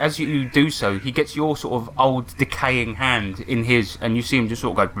as you do so, he gets your sort of old, decaying hand in his, and you see him just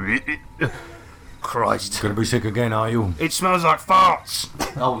sort of go... Christ. Gonna be sick again, are you? It smells like farts.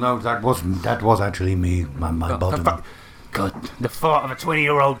 Oh no, that wasn't. That was actually me. My bottom. God, the fart of a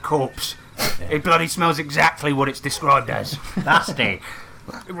 20-year-old corpse. It bloody smells exactly what it's described as. Nasty.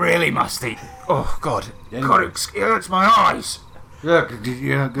 Really musty. Oh, God. Anyway. God, it hurts my eyes. Look,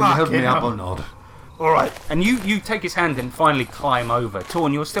 you gonna help me Fucking up hell. or not? All right. And you take his hand and finally climb over.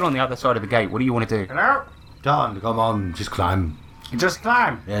 Torn, you're still on the other side of the gate. What do you want to do? Hello? Don, come on, just climb. Just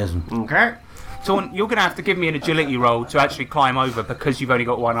climb. Yes. Okay. Torn, you're going to have to give me an agility roll to actually climb over because you've only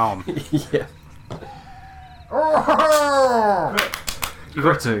got one arm. Oh!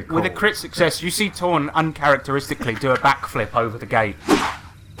 With a crit success, you see Torn uncharacteristically do a backflip over the gate.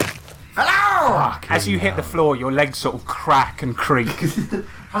 Hello! As you hit the floor, your legs sort of crack and creak. Huzzah!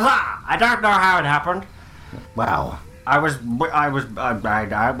 I don't know how it happened. Wow. I don't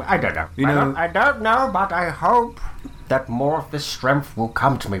know. You know- I don't know, but I hope that more of this strength will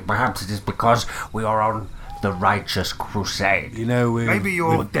come to me. Perhaps it is because we are on the righteous crusade. You know, Maybe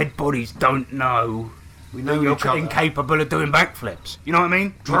your dead bodies don't know we know you're each other. incapable of doing backflips. You know what I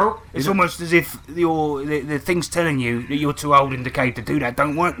mean? True. It's almost as if the things telling you that you're too old and decayed to do that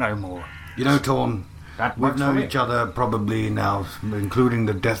don't work no more. You know, Torn, That we've works for known me. each other probably now, including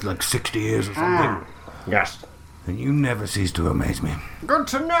the death, like 60 years or something. Yes. And you never cease to amaze me. Good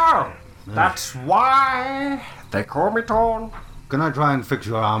to know. That's why they call me Torn. Can I try and fix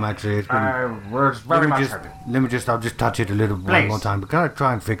your arm? Actually, it's been. I was very much hoping. I'll just touch it a little one Please. more time. But can I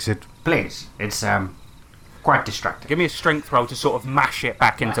try and fix it? Please. It's quite distracting. Give me a strength roll to sort of mash it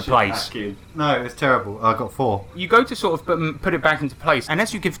back into place. No, it's terrible. I got 4. You go to sort of put it back into place, and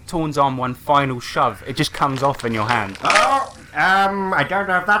as you give Torn's arm one final shove, it just comes off in your hand. Oh, I don't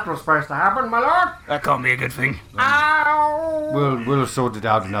know if that was supposed to happen, my lord. That can't be a good thing. Ow! We'll sort it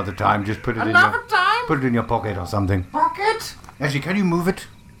out another time. Just put it Another time? Put it in your pocket or something. Pocket? Actually, can you move it?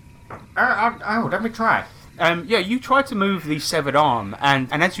 Let me try. Yeah, you try to move the severed arm,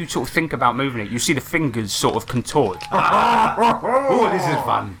 and as you sort of think about moving it, you see the fingers sort of contort. Oh, this is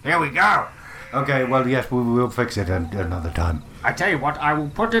fun. Here we go. Okay, well, yes, we'll fix it another time. I tell you what, I will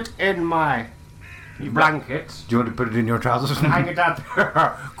put it in my blanket. Do you want to put it in your trousers? Hang it out.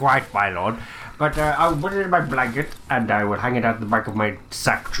 Quite, my lord. But I'll put it in my blanket, and I will hang it out the back of my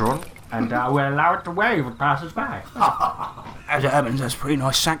sactual, and I will allow it to wave and passes by. As it happens, that's a pretty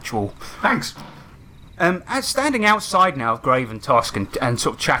nice sactual. Thanks. As standing outside now of Grave and Tusk and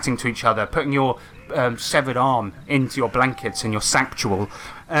sort of chatting to each other, putting your severed arm into your blankets and your sactual,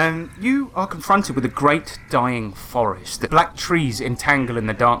 you are confronted with a great dying forest. The black trees entangle in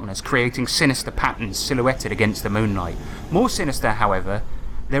the darkness, creating sinister patterns silhouetted against the moonlight. More sinister, however,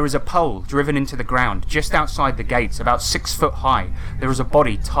 there is a pole driven into the ground just outside the gates, about 6 foot high. There is a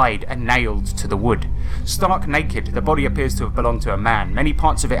body tied and nailed to the wood. Stark naked, the body appears to have belonged to a man. Many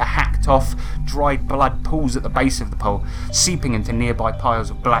parts of it are hacked off. Dried blood pools at the base of the pole, seeping into nearby piles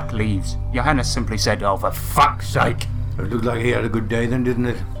of black leaves. Johannes simply said, "Oh, for fuck's sake." It looked like he had a good day then, didn't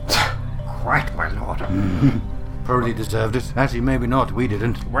it? Quite, my lord. Probably deserved it. Actually, maybe not. We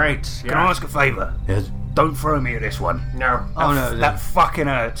didn't. Wait. Can I ask a favour? Yes. Don't throw me at this one. No. Oh, no. That fucking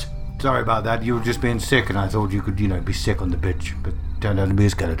hurt. Sorry about that. You were just being sick, and I thought you could, be sick on the bitch. But turned out to be a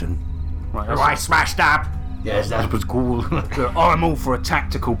skeleton. Right, Oh, I smashed up. Yes, that was cool. Look, I'm all for a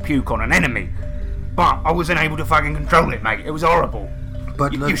tactical puke on an enemy, but I wasn't able to fucking control it, mate. It was horrible.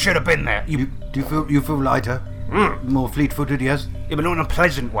 But You should have been there. Do you feel lighter? More fleet-footed, yes. Yeah, but not in a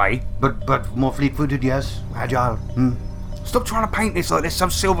pleasant way. But more fleet-footed, yes. Agile. Stop trying to paint this like there's some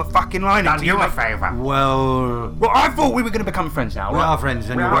silver fucking lining Done to you a mate. favour. Well, Well, I thought we were going to become friends now, we right? are friends,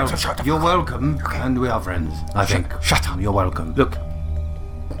 and We you're are. welcome. Shut the You're fuck welcome, and we are friends. I think. Shut up. You're welcome. Look,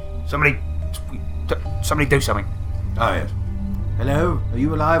 somebody do something. Oh yes. Hello. Are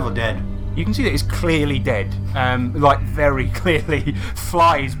you alive or dead? You can see that it's clearly dead, like very clearly.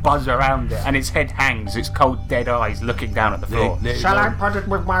 Flies buzz around it, and its head hangs, its cold dead eyes looking down at the floor. Shall I put it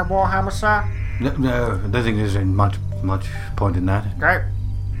with my warhammer, sir? No, I don't think there's much point in that. Okay.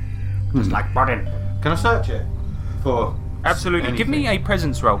 It's like budding. Can I search it? For Absolutely. Give me a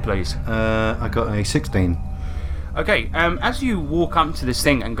presence roll, please. I got a 16. Okay, as you walk up to this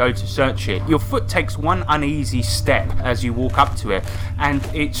thing and go to search it, your foot takes one uneasy step as you walk up to it, and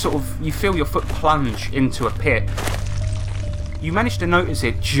it sort of, you feel your foot plunge into a pit. You manage to notice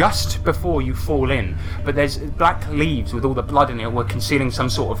it just before you fall in, but there's black leaves with all the blood in it were concealing some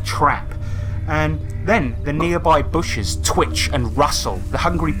sort of trap. And then the nearby bushes twitch and rustle. The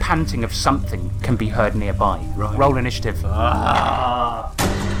hungry panting of something can be heard nearby. Right. Roll initiative.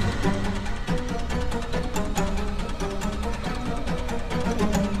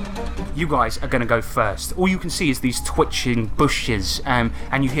 You guys are going to go first. All you can see is these twitching bushes, and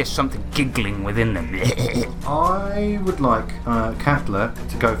you hear something giggling within them. I would like Catler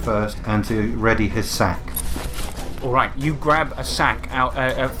to go first and to ready his sack. Alright, you grab a sack out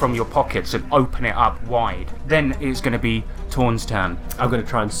from your pockets and open it up wide. Then it's going to be Torn's turn. I'm going to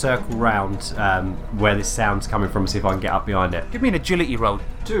try and circle round where this sound's coming from, see if I can get up behind it. Give me an agility roll.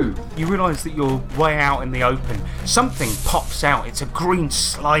 2. You realise that you're way out in the open. Something pops out. It's a green,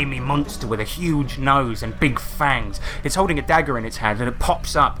 slimy monster with a huge nose and big fangs. It's holding a dagger in its hand, and it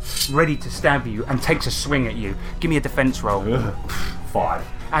pops up, ready to stab you, and takes a swing at you. Give me a defence roll. 5.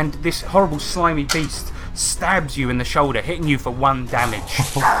 And this horrible, slimy beast stabs you in the shoulder, hitting you for 1 damage.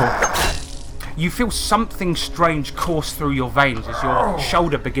 You feel something strange course through your veins as your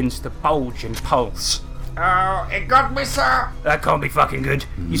shoulder begins to bulge and pulse. Oh, it got me, sir. That can't be fucking good.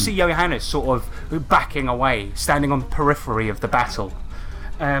 You see Johannes sort of backing away, standing on the periphery of the battle.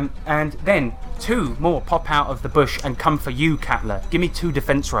 And then 2 more pop out of the bush and come for you, Catler. Give me 2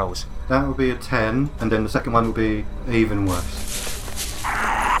 defence rolls. That will be a 10, and then the second one will be even worse.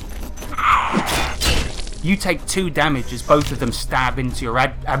 You take 2 damage as both of them stab into your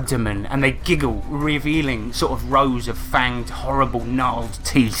abdomen, and they giggle, revealing sort of rows of fanged, horrible, gnarled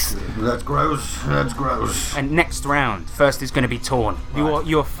teeth. That's gross. That's gross. And next round, first is going to be Torn.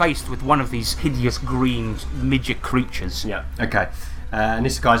 You're faced with one of these hideous green midget creatures. Yeah, okay. And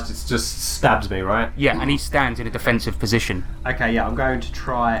this guy just stabs me, right? Yeah, and he stands in a defensive position. Okay, yeah, I'm going to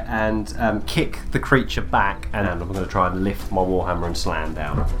try and kick the creature back, and I'm going to try and lift my warhammer and slam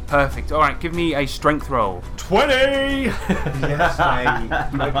down. Perfect. Alright, give me a strength roll. 20! Yes,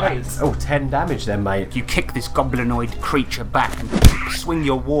 mate. Okay. Oh, 10 damage then, mate. You kick this goblinoid creature back and swing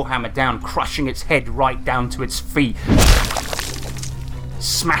your warhammer down, crushing its head right down to its feet,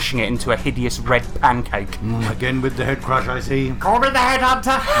 smashing it into a hideous red pancake. Again with the head crush, I see. Call me the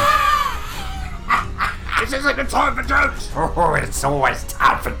headhunter. This isn't the time for jokes. Oh, it's always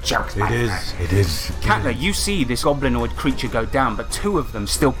time for jokes, my friend. It is. Catler, you see this goblinoid creature go down, but 2 of them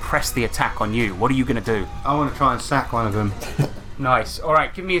still press the attack on you. What are you going to do? I want to try and sack one of them. Nice.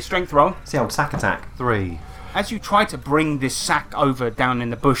 Alright, give me a strength roll. See, old sack attack. 3. As you try to bring this sack over down in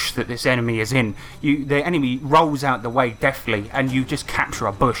the bush that this enemy is in, the enemy rolls out the way deftly, and you just capture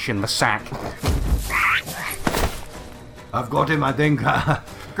a bush in the sack. I've got him, I think.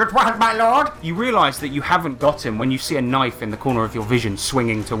 Good one, my lord. You realise that you haven't got him when you see a knife in the corner of your vision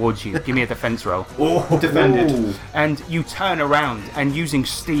swinging towards you. Give me a defence roll. Defended. And you turn around and using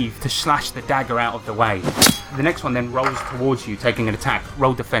Steve to slash the dagger out of the way. The next one then rolls towards you, taking an attack.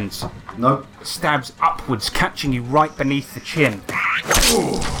 Roll defence. Nope. Stabs upwards, catching you right beneath the chin.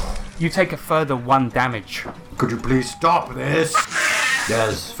 You take a further 1 damage. Could you please stop this?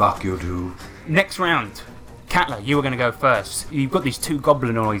 Yes, fuck you too. Next round. Catler, you were going to go first. You've got these 2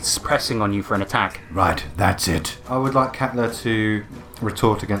 goblinoids pressing on you for an attack. Right, that's it. I would like Catler to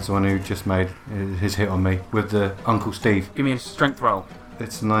retort against the one who just made his hit on me with the Uncle Steve. Give me a strength roll.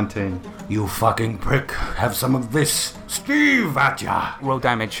 It's 19. You fucking prick. Have some of this. Steve at ya. Roll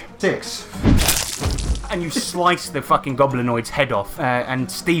damage. 6. And you slice the fucking goblinoid's head off,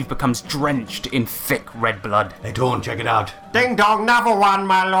 and Steve becomes drenched in thick red blood. Hey, Dawn, check it out. Ding dong, another one,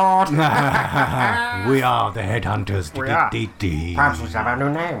 my lord. We are the headhunters. We are. Dee-dee-dee. Perhaps we have a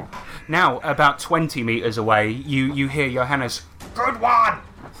new name. Now, about 20 metres away, you hear Johannes. Good one!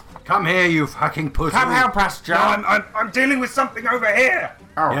 Come here, you fucking pussy. Come help us, John. I'm dealing with something over here.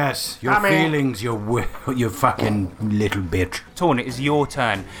 Oh. Yes, your Come here. feelings, you fucking little bitch. Torn, it is your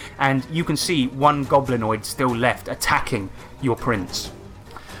turn, and you can see 1 goblinoid still left attacking your prince.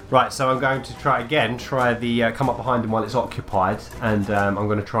 Right, so I'm going to try the come up behind him while it's occupied, and I'm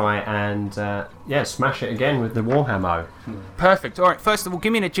going to try and smash it again with the warhammer. Perfect. All right, first of all,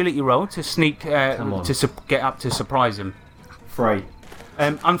 give me an agility roll to sneak, on. get up to surprise him. 3.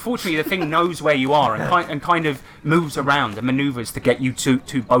 Unfortunately, the thing knows where you are and kind of moves around and manoeuvres to get you two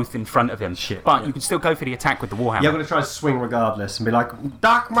both in front of him. Shit, but yeah. you can still go for the attack with the warhammer. Yeah, I'm going to try and swing regardless and be like,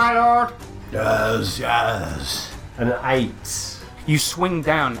 Duck, my lord. Yes. an 8. You swing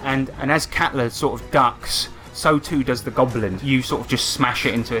down, and as Catler sort of ducks, so too does the goblin. You sort of just smash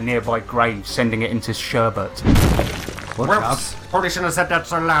it into a nearby grave, sending it into sherbet. Watch Whoops. Probably shouldn't have said that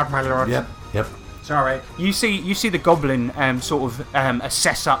so loud, my lord. out. Yep. Sorry. You see the goblin sort of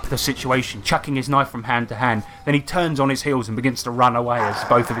assess up the situation, chucking his knife from hand to hand. Then he turns on his heels and begins to run away as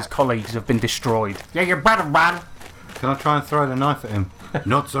both of his colleagues have been destroyed. Yeah, you better run. Can I try and throw the knife at him?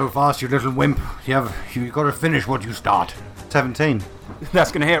 Not so fast, you little wimp. You've got to finish what you start. 17.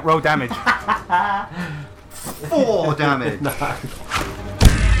 That's going to hit. Roll damage. 4 damage.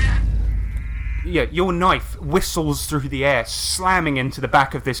 Yeah, your knife whistles through the air, slamming into the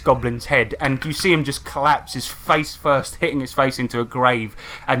back of this goblin's head, and you see him just collapse, his face first, hitting his face into a grave,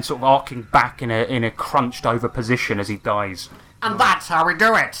 and sort of arcing back in a crunched over position as he dies. And that's how we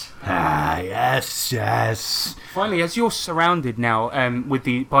do it. Ah, yes. Finally, as you're surrounded now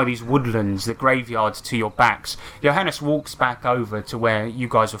by these woodlands, the graveyards to your backs, Johannes walks back over to where you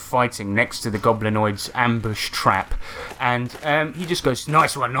guys are fighting next to the goblinoid's ambush trap, and he just goes,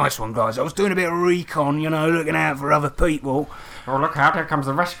 nice one, guys. I was doing a bit of recon, looking out for other people. Oh, look out, here comes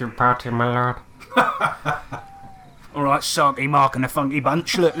the rescue party, my lord. All right, Sarky, Mark and the Funky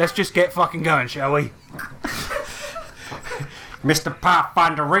Bunch. Look, let's just get fucking going, shall we? Mr.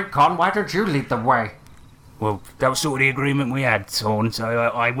 Pathfinder Recon, why don't you lead the way? Well, that was sort of the agreement we had, Torn, so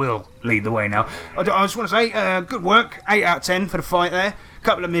I will lead the way now. I just want to say, good work, 8 out of 10 for the fight there.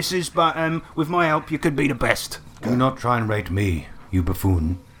 Couple of misses, but with my help, you could be the best. Do not try and rate me, you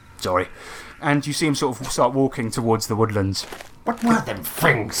buffoon. Sorry. And you see him sort of start walking towards the woodlands. What were them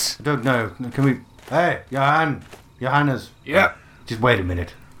things? I don't know. Can we... Hey, Johannes. Yeah. Just wait a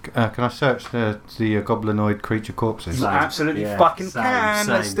minute. Can I search the goblinoid creature corpses? Absolutely Yeah, fucking same, can.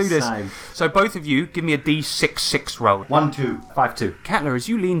 Let's same, do this. same. So both of you, give me a D6 roll. 1, 2. 5-2. Catler, as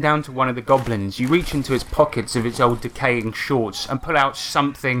you lean down to one of the goblins, you reach into its pockets of its old decaying shorts and pull out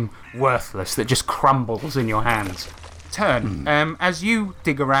something worthless that just crumbles in your hands. Turn. As you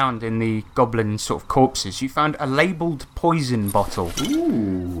dig around in the goblin's sort of corpses, you found a labelled poison bottle.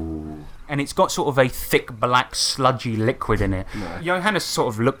 Ooh. And it's got sort of a thick, black, sludgy liquid in it. No. Johannes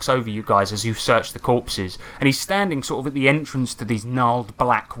sort of looks over you guys as you search the corpses, and he's standing sort of at the entrance to these gnarled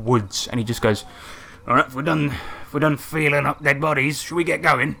black woods, and he just goes, All right, if we're done feeling up dead bodies, should we get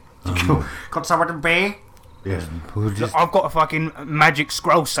going? Got someone to be? Yes, we'll just... I've got a fucking magic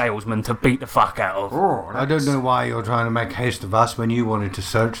scroll salesman to beat the fuck out of. Oh, I don't know why you're trying to make haste of us when you wanted to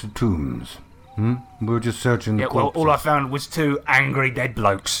search the tombs. We were just searching the Yeah, well, corpses. all I found was 2 angry dead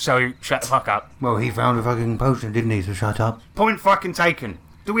blokes, so shut the fuck up. Well, he found a fucking potion, didn't he? So shut up. Point fucking taken.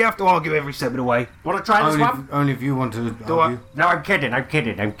 Do we have to argue every step of the way? Want to try this one? Only if you want to argue. No, I'm kidding.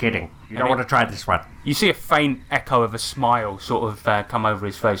 You don't want to try this one. You see a faint echo of a smile sort of come over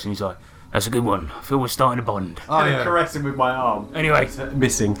his face, and he's like, That's a good one. I feel we're starting to bond. Oh, yeah. Caress him with my arm. Anyway,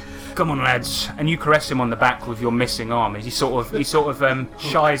 Missing. come on, lads. And you caress him on the back with your missing arm. He sort of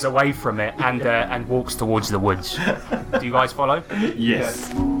shies away from it and walks towards the woods. Do you guys follow?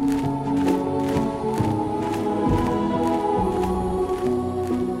 Yes.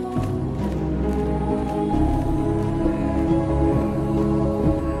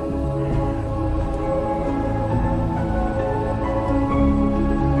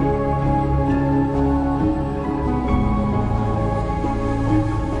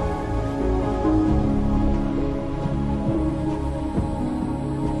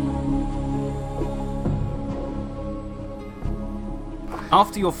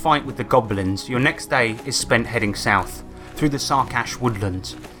 After your fight with the goblins, your next day is spent heading south, through the Sarkash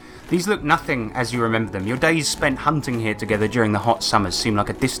woodlands. These look nothing as you remember them. Your days spent hunting here together during the hot summers seem like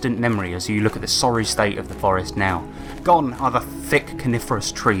a distant memory as you look at the sorry state of the forest now. Gone are the thick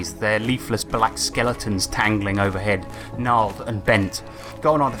coniferous trees, their leafless black skeletons tangling overhead, gnarled and bent.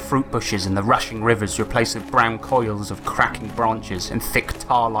 Gone are the fruit bushes and the rushing rivers replaced with brown coils of cracking branches and thick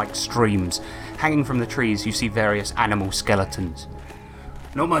tar-like streams. Hanging from the trees you see various animal skeletons.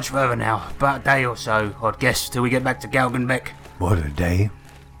 Not much further now. About a day or so, I'd guess, till we get back to Galgenbeck. What, a day?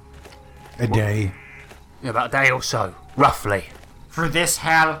 A day? Yeah, about a day or so, roughly. Through this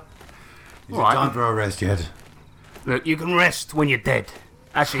hell. Is it time for a rest yet? Look, you can rest when you're dead.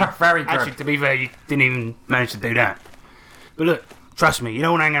 Actually, Very good. Actually, to be fair, you didn't even manage to do that. But look, trust me, you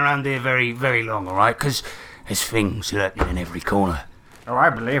don't hang around here very, very long, alright? Because there's things lurking in every corner. Oh, I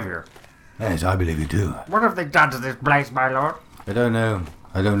believe you. Yes, I believe you do. What have they done to this place, my lord? I don't know.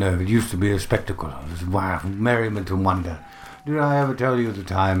 It used to be a spectacle. It was wow, merriment and wonder. Did I ever tell you the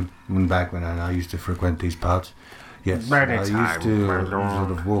time back when I used to frequent these parts? Yes, Many I used times, to my lord.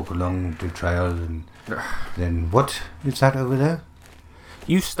 sort of walk along the trail and then what is that over there?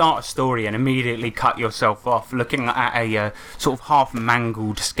 You start a story and immediately cut yourself off, looking at a sort of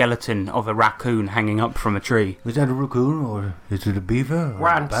half-mangled skeleton of a raccoon hanging up from a tree. Is that a raccoon or is it a beaver or a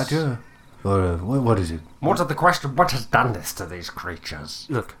Once. badger? Or what is it? More to the question, what has done this to these creatures?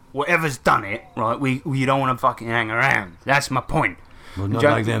 Look, whatever's done it, right, we don't want to fucking hang around. That's my point. Well, not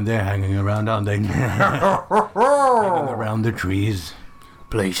Jack- like them. They're hanging around, aren't they? Hanging around the trees.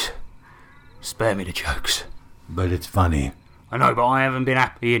 Please, spare me the jokes. But it's funny. I know, but I haven't been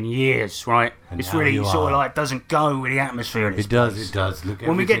happy in years, right? And It's now really you sort are. of like doesn't go with the atmosphere of this It does. place. It does. Look,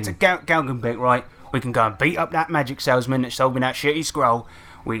 When we get to everything- Galgenbeck, right, we can go and beat up that magic salesman that sold me that shitty scroll.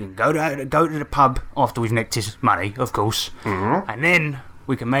 We can go to the pub after we've nicked his money, of course, and then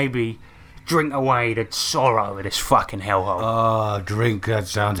we can maybe drink away the sorrow of this fucking hellhole. Oh, drink. That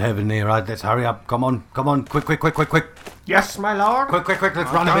sounds heavenly. Right, let's hurry up. Come on. Quick. Yes, my lord? Quick. Let's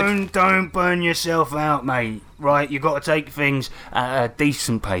run a bit. Don't burn yourself out, mate. Right, you got to take things at a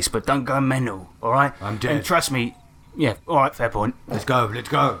decent pace, but don't go mental. All right. I'm dead. And trust me. Yeah. All right. Fair point. Let's go.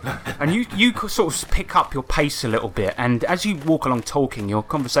 And you sort of pick up your pace a little bit, and as you walk along talking, your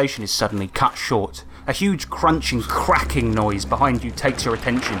conversation is suddenly cut short. A huge crunching, cracking noise behind you takes your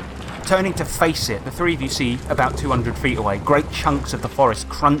attention. Turning to face it, the three of you see, about 200 feet away, great chunks of the forest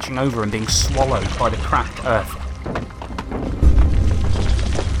crunching over and being swallowed by the cracked earth.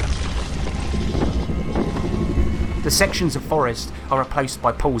 The sections of forest are replaced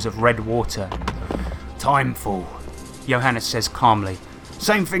by pools of red water. Timefall, Johannes says calmly.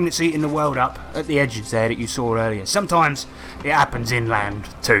 Same thing that's eating the world up at the edges there that you saw earlier. Sometimes it happens inland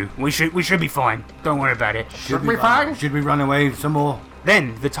too. We should be fine. Don't worry about it. Should we find? Should we run away some more?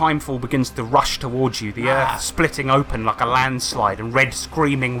 Then the timefall begins to rush towards you, the earth splitting open like a landslide and red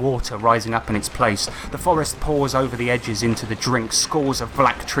screaming water rising up in its place. The forest pours over the edges into the drink, scores of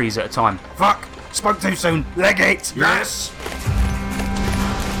black trees at a time. Fuck! Spoke too soon. Leg it! Yes!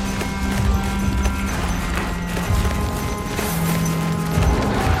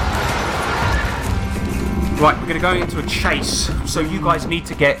 Right, we're going to go into a chase, so you guys need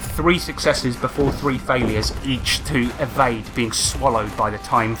to get 3 successes before 3 failures each to evade being swallowed by the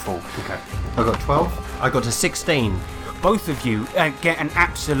timefall. Okay. I got 12. I got to 16. Both of you get an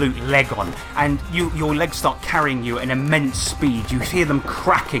absolute leg on, and your legs start carrying you at an immense speed. You hear them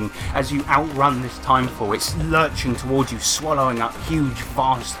cracking as you outrun this timefall. It's lurching towards you, swallowing up huge,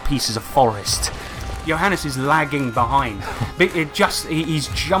 vast pieces of forest. Johannes is lagging behind. But he's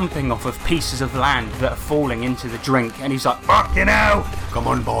jumping off of pieces of land that are falling into the drink, and he's like, "Fucking hell!" Come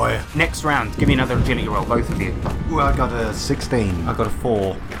on, boy. Next round, give me another agility roll, both of you. Well, I got a 16. I got a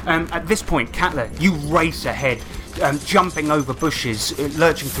 4. At this point, Catler, you race ahead. jumping over bushes,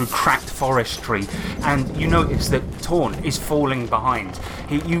 lurching through cracked forestry, and you notice that Torn is falling behind.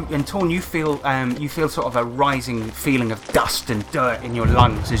 Torn, you feel sort of a rising feeling of dust and dirt in your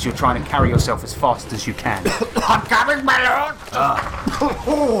lungs as you're trying to carry yourself as fast as you can. I'm coming, my lord!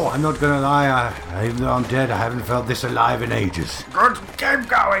 I'm not gonna lie, even though I'm dead, I haven't felt this alive in ages. Good, keep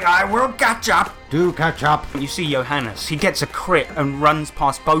going, I will catch up. Do catch up. You see Johannes. He gets a crit and runs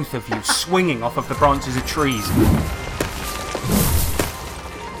past both of you, swinging off of the branches of trees.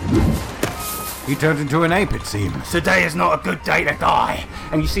 He turned into an ape, it seems. Today is not a good day to die.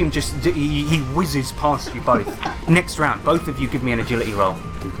 And you see him he whizzes past you both. Next round, both of you give me an agility roll.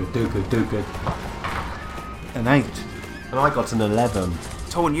 Do good. An 8. And I got an 11.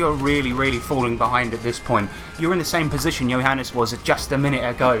 Torn, you're really, really falling behind at this point. You're in the same position Johannes was just a minute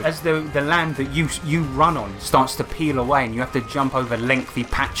ago. As the land that you run on starts to peel away and you have to jump over lengthy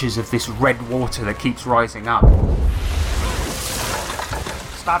patches of this red water that keeps rising up.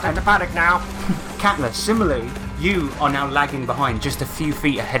 Starting to panic now. Katla, similarly, you are now lagging behind just a few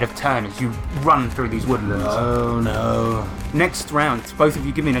feet ahead of Turn as you run through these woodlands. Oh no. Next round, both of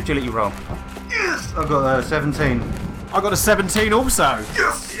you give me an agility roll. Yes! I've got 17. I got a 17 also.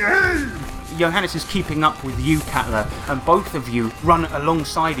 Johannes is keeping up with you, Katla, and both of you run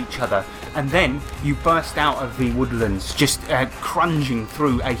alongside each other. And then you burst out of the woodlands, just crunging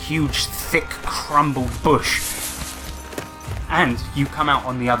through a huge, thick, crumbled bush. And you come out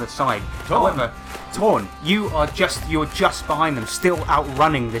on the other side. However, Torn, you're just behind them, still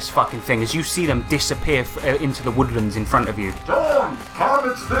outrunning this fucking thing as you see them disappear into the woodlands in front of you. Torn,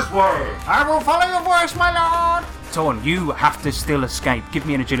 it's this way. I will follow your voice, my lord. Torn, you have to still escape. Give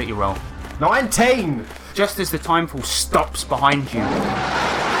me an agility roll. 19! Just as the timefall stops behind you,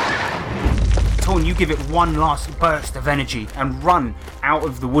 Torn, you give it one last burst of energy and run out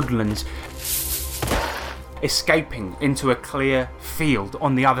of the woodlands, escaping into a clear field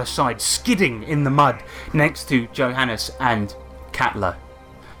on the other side, skidding in the mud next to Johannes and Katla.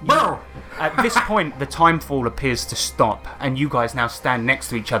 At this point, the timefall appears to stop, and you guys now stand next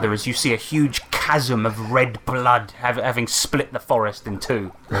to each other as you see a huge chasm of red blood having split the forest in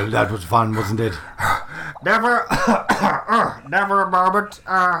two. Well, that was fun, wasn't it? Never a moment.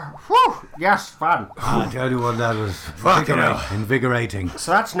 Yes, fun. I tell you what, that was hell. invigorating.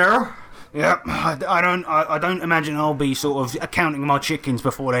 So that's new. Yep, I don't imagine I'll be sort of counting my chickens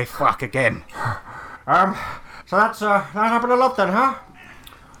before they fuck again. So that happened a lot then, huh?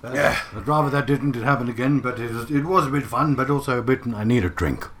 Yeah. I'd rather that didn't happen again, but it was a bit fun, but also a bit, I need a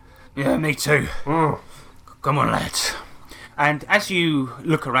drink. Yeah, me too. Come on, lads. And as you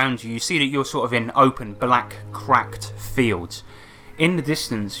look around you, you see that you're sort of in open, black, cracked fields. In the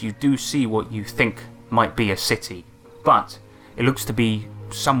distance, you do see what you think might be a city, but it looks to be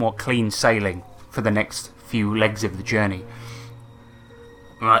somewhat clean sailing for the next few legs of the journey.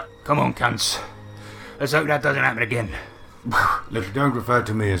 Right, come on, cunts. Let's hope that doesn't happen again. Look, don't refer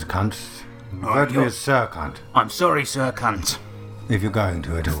to me as cunt. Refer to me as Sir Cunt, I'm sorry, Sir Cunt. if you're going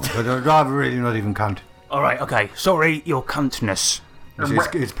to at all. But I'd rather really not even cunt. Alright, okay. Sorry, your cuntness.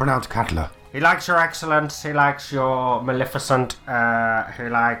 It's pronounced Katla. He likes your excellence. He likes your maleficent. He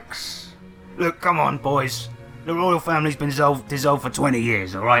likes. Look, come on, boys. The royal family's been dissolved for 20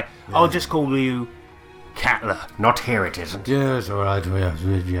 years, alright? Yeah. I'll just call you Katla. Not here, it isn't. Yes, all right.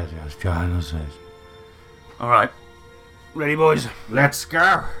 Yes, Johannes says. Alright. Ready, boys? Let's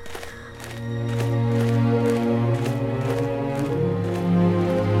go.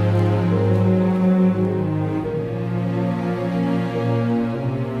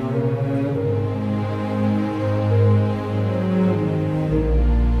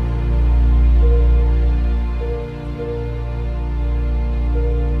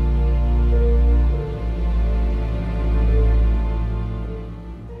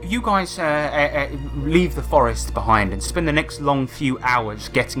 You guys leave the forest behind and spend the next long few hours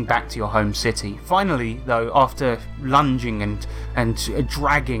getting back to your home city. Finally, though, after lunging and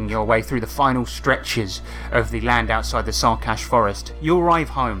dragging your way through the final stretches of the land outside the Sarkash forest, you arrive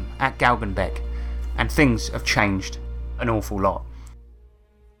home at Galgenbeck, and things have changed an awful lot.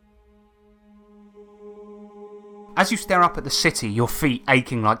 As you stare up at the city, your feet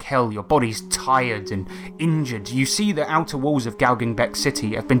aching like hell, your body's tired and injured, you see the outer walls of Galgenbeck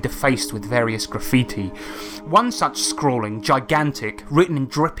City have been defaced with various graffiti. One such scrawling, gigantic, written in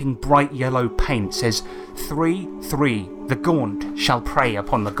dripping bright yellow paint, says, 3-3, the Gaunt shall prey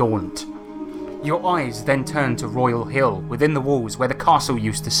upon the Gaunt. Your eyes then turn to Royal Hill, within the walls where the castle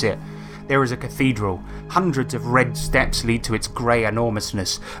used to sit. There is a cathedral. Hundreds of red steps lead to its grey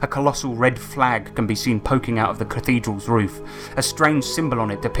enormousness. A colossal red flag can be seen poking out of the cathedral's roof. A strange symbol on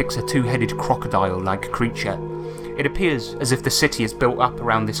it depicts a two-headed crocodile-like creature. It appears as if the city is built up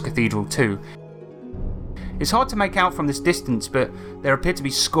around this cathedral too. It's hard to make out from this distance, but there appear to be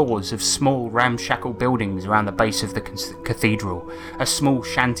scores of small ramshackle buildings around the base of the cathedral, a small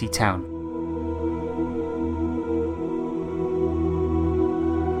shanty town.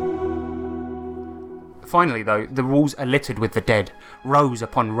 Finally, though, the walls are littered with the dead, rows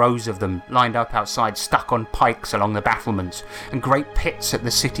upon rows of them lined up outside, stuck on pikes along the battlements, and great pits at the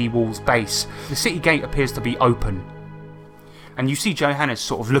city wall's base. The city gate appears to be open, and you see Johannes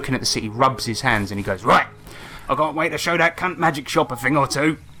sort of looking at the city, rubs his hands, and he goes, "Right, I can't wait to show that cunt magic shop a thing or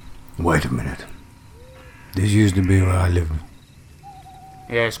two." Wait a minute. This used to be where I lived.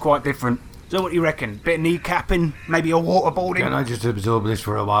 Yeah, it's quite different. So what do you reckon? Bit of kneecapping? Maybe a waterboarding? Can I just absorb this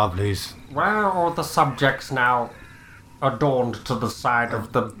for a while, please? Where are all the subjects now adorned to the side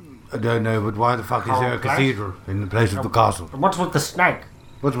of the... I don't know, but why the fuck is there a Place? cathedral in the place of the castle? What's with the snake?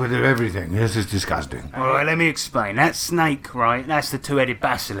 What's with everything? This is disgusting. Alright, let me explain. That snake, right, that's the two-headed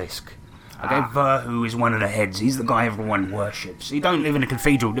basilisk. Okay, Verhu is one of the heads. He's the guy everyone worships. He don't live in a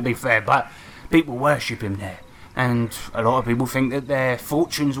cathedral, to be fair, but people worship him there. And a lot of people think that their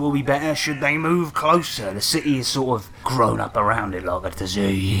fortunes will be better should they move closer. The city is sort of grown up around it like a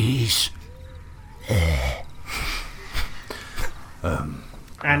disease.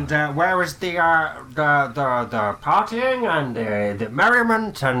 And where is the partying and the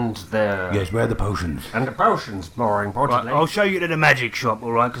merriment and the... Yes, where are the potions? And the potions, more Right, importantly. I'll show you to the magic shop,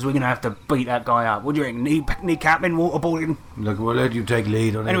 alright, because we're going to have to beat that guy up. What do you reckon? Kneecapping, waterboarding? Look, we'll let you take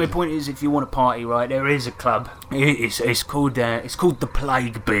lead on Anyway, it. point is, if you want to party, right, there is a club. It's called the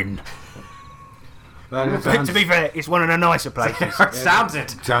Plague Bin. Well, it To be fair, it's one of the nicer places. Sounds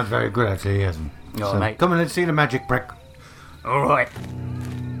it. sounds very good, actually, yes. Oh, mate. Come on, let's see the magic brick. Alright.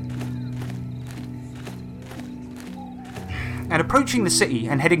 And approaching the city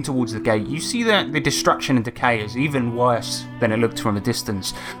and heading towards the gate, you see that the destruction and decay is even worse than it looked from a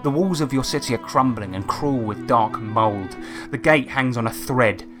distance. The walls of your city are crumbling and crawl with dark mould. The gate hangs on a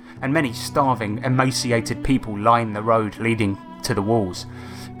thread, and many starving, emaciated people line the road leading to the walls.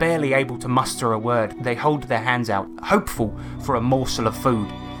 Barely able to muster a word, they hold their hands out, hopeful for a morsel of food.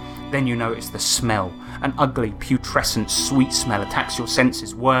 Then you notice the smell. An ugly, putrescent, sweet smell attacks your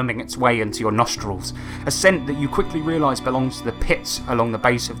senses, worming its way into your nostrils. A scent that you quickly realise belongs to the pits along the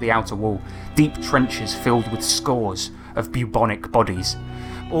base of the outer wall, deep trenches filled with scores of bubonic bodies,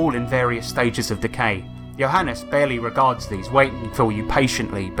 all in various stages of decay. Johannes barely regards these, waiting for you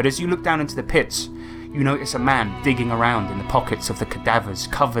patiently, but as you look down into the pits, you notice a man digging around in the pockets of the cadavers,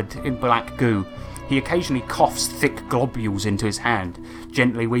 covered in black goo. He occasionally coughs thick globules into his hand,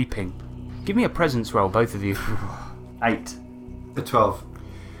 gently weeping. Give me a presence roll, both of you. 8. A 12.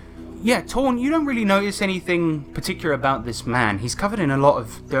 Yeah, Torn, you don't really notice anything particular about this man. He's covered in a lot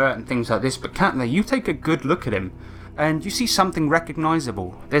of dirt and things like this, but Katla, you take a good look at him, and you see something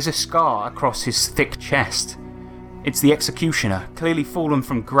recognisable. There's a scar across his thick chest. It's the executioner, clearly fallen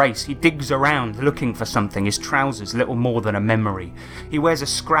from grace. He digs around looking for something, his trousers little more than a memory. He wears a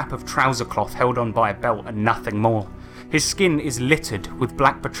scrap of trouser cloth held on by a belt and nothing more. His skin is littered with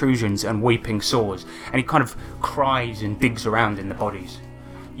black protrusions and weeping sores, and he kind of cries and digs around in the bodies.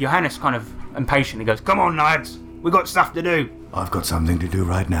 Johannes kind of impatiently goes, "Come on, lads, we've got stuff to do." I've got something to do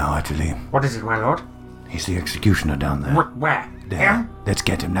right now, actually. What is it, my lord? He's the executioner down there. Where? There. Him? Let's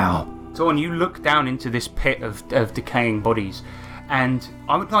get him now. Torn, you look down into this pit of decaying bodies, and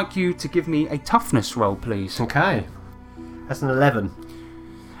I would like you to give me a toughness roll, please. Okay. That's an 11.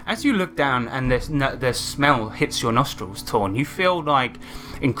 As you look down and the smell hits your nostrils, Torn, you feel like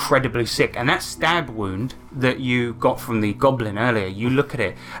incredibly sick. And that stab wound that you got from the goblin earlier, you look at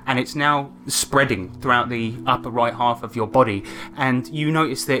it and it's now spreading throughout the upper right half of your body. And you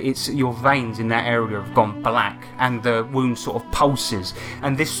notice that it's your veins in that area have gone black and the wound sort of pulses.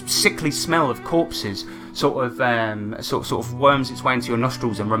 And this sickly smell of corpses sort of worms its way into your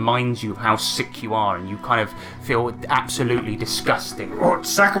nostrils and reminds you of how sick you are, and you kind of feel absolutely disgusting. What,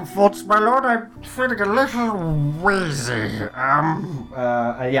 second thoughts, my lord? I'm feeling a little wheezy.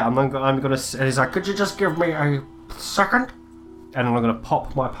 Yeah, I'm gonna. And he's like, could you just give me a second? And I'm gonna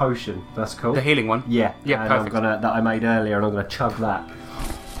pop my potion. That's cool. The healing one? Yeah. Yeah, and perfect. that I made earlier, and I'm gonna chug that.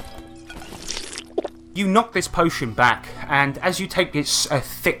 You knock this potion back, and as you take a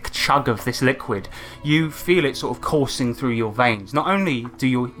thick chug of this liquid, you feel it sort of coursing through your veins. Not only do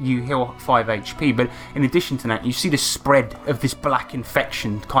you heal 5 HP, but in addition to that, you see the spread of this black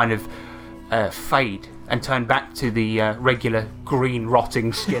infection kind of fade and turn back to the regular green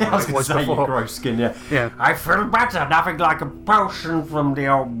rotting skin I was it gonna was say, before. gross skin, yeah. Yeah. I feel better. Nothing like a potion from the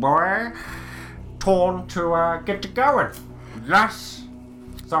old boy. Torn to get you going. Yes.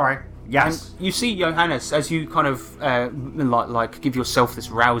 Sorry. Yes. And you see Johannes as you kind of like give yourself this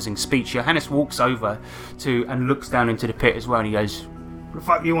rousing speech. Johannes walks over to and looks down into the pit as well, and he goes, "What the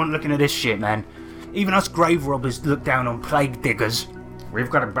fuck you want looking at this shit, man? Even us grave robbers look down on plague diggers." We've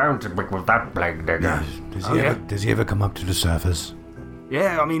got a bone to pick with that plague digger. Does he ever come up to the surface?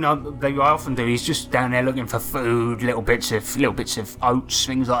 Yeah, I mean, I often do. He's just down there looking for food, little bits of oats,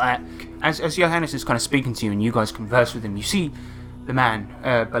 things like that. As Johannes is kind of speaking to you, and you guys converse with him, you see the man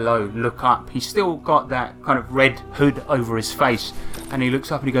below look up. He's still got that kind of red hood over his face, and he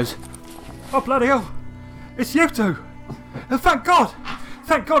looks up and he goes, "Oh bloody hell! It's you two! Thank God!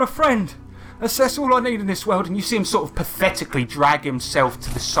 Thank God, a friend! That's all I need in this world." And you see him sort of pathetically drag himself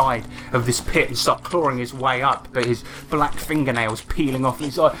to the side of this pit and start clawing his way up, but his black fingernails peeling off. And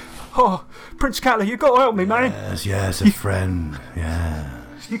he's like, "Oh, Prince Catler, you got to help me, man. Yes, a friend. Yeah.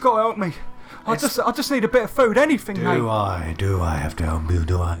 You got to help me. I just need a bit of food, anything, mate." Do I have to help you?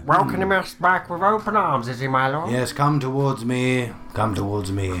 Do I? Welcome us back with open arms, is he, my lord? Yes, come towards me. Come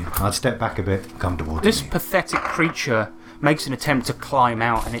towards me. I'd step back a bit. Come towards This me. pathetic creature makes an attempt to climb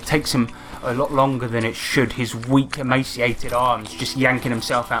out, and it takes him a lot longer than it should. His weak, emaciated arms just yanking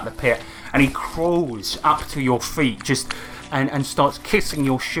himself out of the pit, and he crawls up to your feet, and starts kissing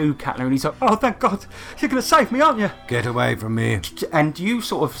your shoe, Catler, and he's like, "Oh, thank God, you're going to save me, aren't you?" Get away from me. And you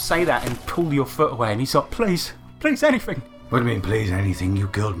sort of say that and pull your foot away, and he's like, please, anything. What do you mean, please, anything? You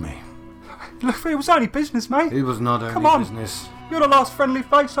killed me. Look, it was only business, mate. It was not Come only on. business. You're the last friendly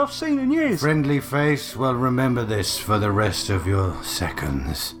face I've seen in years. Friendly face, well, remember this for the rest of your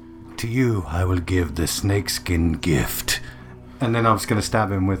seconds. To you, I will give the snakeskin gift. And then I'm just going to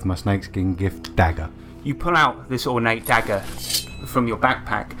stab him with my snakeskin gift dagger. You pull out this ornate dagger from your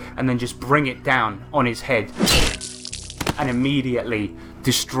backpack and then just bring it down on his head and immediately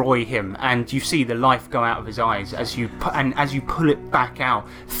destroy him. And you see the life go out of his eyes as you pull it back out.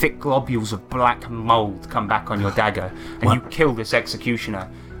 Thick globules of black mold come back on your dagger, and you kill this executioner.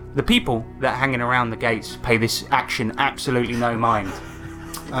 The people that are hanging around the gates pay this action absolutely no mind.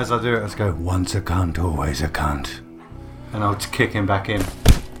 As I do it, I just go, Once a cunt, always a cunt. and I'll just kick him back in.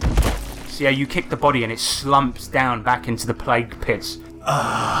 So yeah, you kick the body and it slumps down back into the plague pits.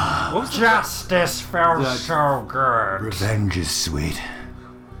 Justice feels so good. Revenge is sweet.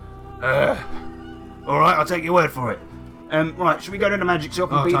 Alright, I'll take your word for it. Right, should we go to the magic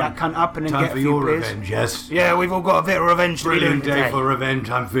shop and beat that cunt up and then Time get for a few your beers? revenge, yes? Yeah, we've all got a bit of revenge to be doing Brilliant day today. for revenge.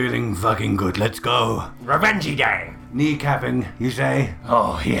 I'm feeling fucking good. Let's go. Revengey day. Kneecapping, you say?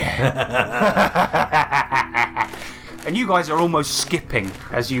 Oh, yeah. And you guys are almost skipping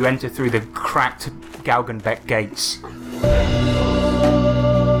as you enter through the cracked Galgenbeck gates.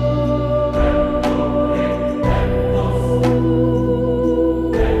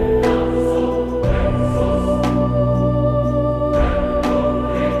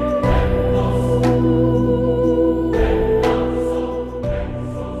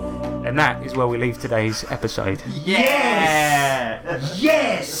 And that is where we leave today's episode. Yes!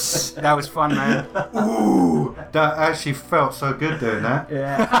 That was fun, man. That actually felt so good doing that.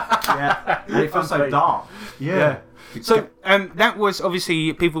 Yeah. And it feels so dark. Yeah. So that was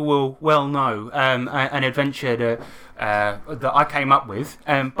obviously, people will well know, an adventure that I came up with.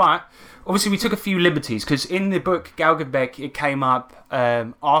 But obviously we took a few liberties, because in the book Galgenbeck it came up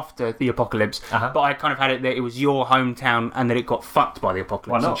after the apocalypse, but I kind of had it that it was your hometown and that it got fucked by the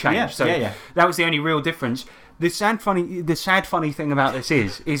apocalypse and changed. Yeah, So yeah. that was the only real difference. The sad funny thing about this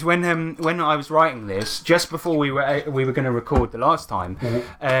is when I was writing this, just before we were going to record the last time,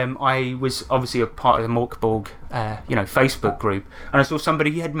 I was obviously a part of the Morkborg Facebook group, and I saw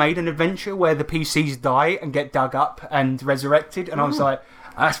somebody had made an adventure where the PCs die and get dug up and resurrected, and I was like,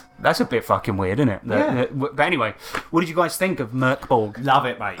 that's a bit fucking weird, isn't it? But anyway, what did you guys think of Morkborg? Love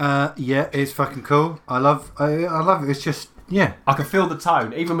it, mate. Yeah, it's fucking cool. I love it. It's just, yeah. I can feel the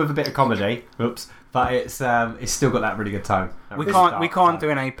tone, even with a bit of comedy. Oops. But it's still got that really good tone. We can't do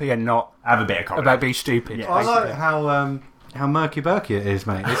an AP and not have a bit of comedy. about be stupid. Yeah. I like how murky-burky it is,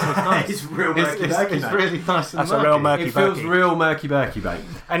 mate. It's nice. It's real It's murky-burky, it's mate. really nice and That's a real murky. murky. It feels real murky-burky, mate.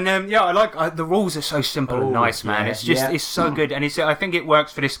 And I like the rules are so simple and nice, man. yeah, It's just yeah. it's so good, and I think it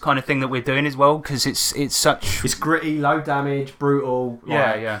works for this kind of thing that we're doing as well, because it's such. It's gritty, low damage, brutal.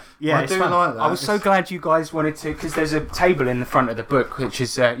 Yeah. Yeah, I it's do fun. like that. I was so glad you guys wanted to, because there's a table in the front of the book which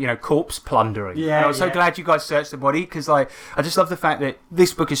is corpse plundering. Yeah, And I was so yeah. glad you guys searched the body, because I just love the fact that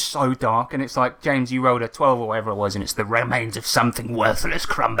this book is so dark, and it's like, James, you rolled a 12 or whatever it was, and it's the remains of something worthless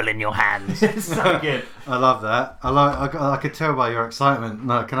crumble in your hands. So good. I love that. I could tell by your excitement.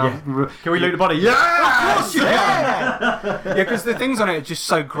 No, Can we loot the body? Yeah! Yeah, because the things on it are just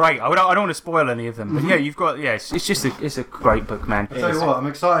so great. I don't want to spoil any of them. But yeah, you've got it's a great book, man. I'll tell you what, I'm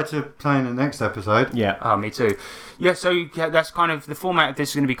excited to play in the next episode. Yeah. Oh, me too. Yeah, so that's kind of the format of this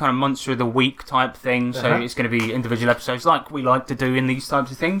is going to be kind of Monster of the Week type thing. So it's going to be individual episodes like we like to do in these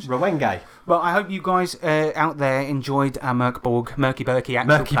types of things. Rowenge. Well, I hope you guys out there enjoyed our Murky Berkey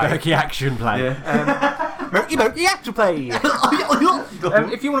action play. Murky Berkey actual play.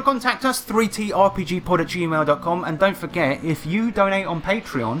 If you want to contact us, 3trpgpod@gmail.com, and don't forget, if you donate on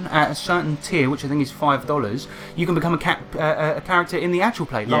Patreon at a certain tier, which I think is $5, you can become a character in the actual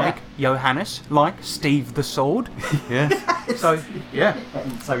play, like Johannes, like Steve the Sword. Yeah. So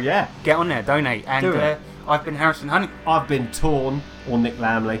yeah, get on there, donate, and Do it. I've been Harrison Honey. I've been Torn, or Nick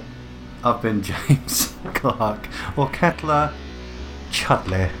Lamley. I've been James Clark or Kettler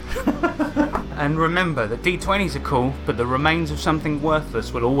Chudley. And remember that D20s are cool, but the remains of something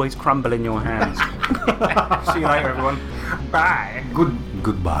worthless will always crumble in your hands. See you later, everyone. Bye.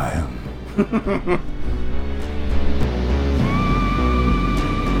 Goodbye.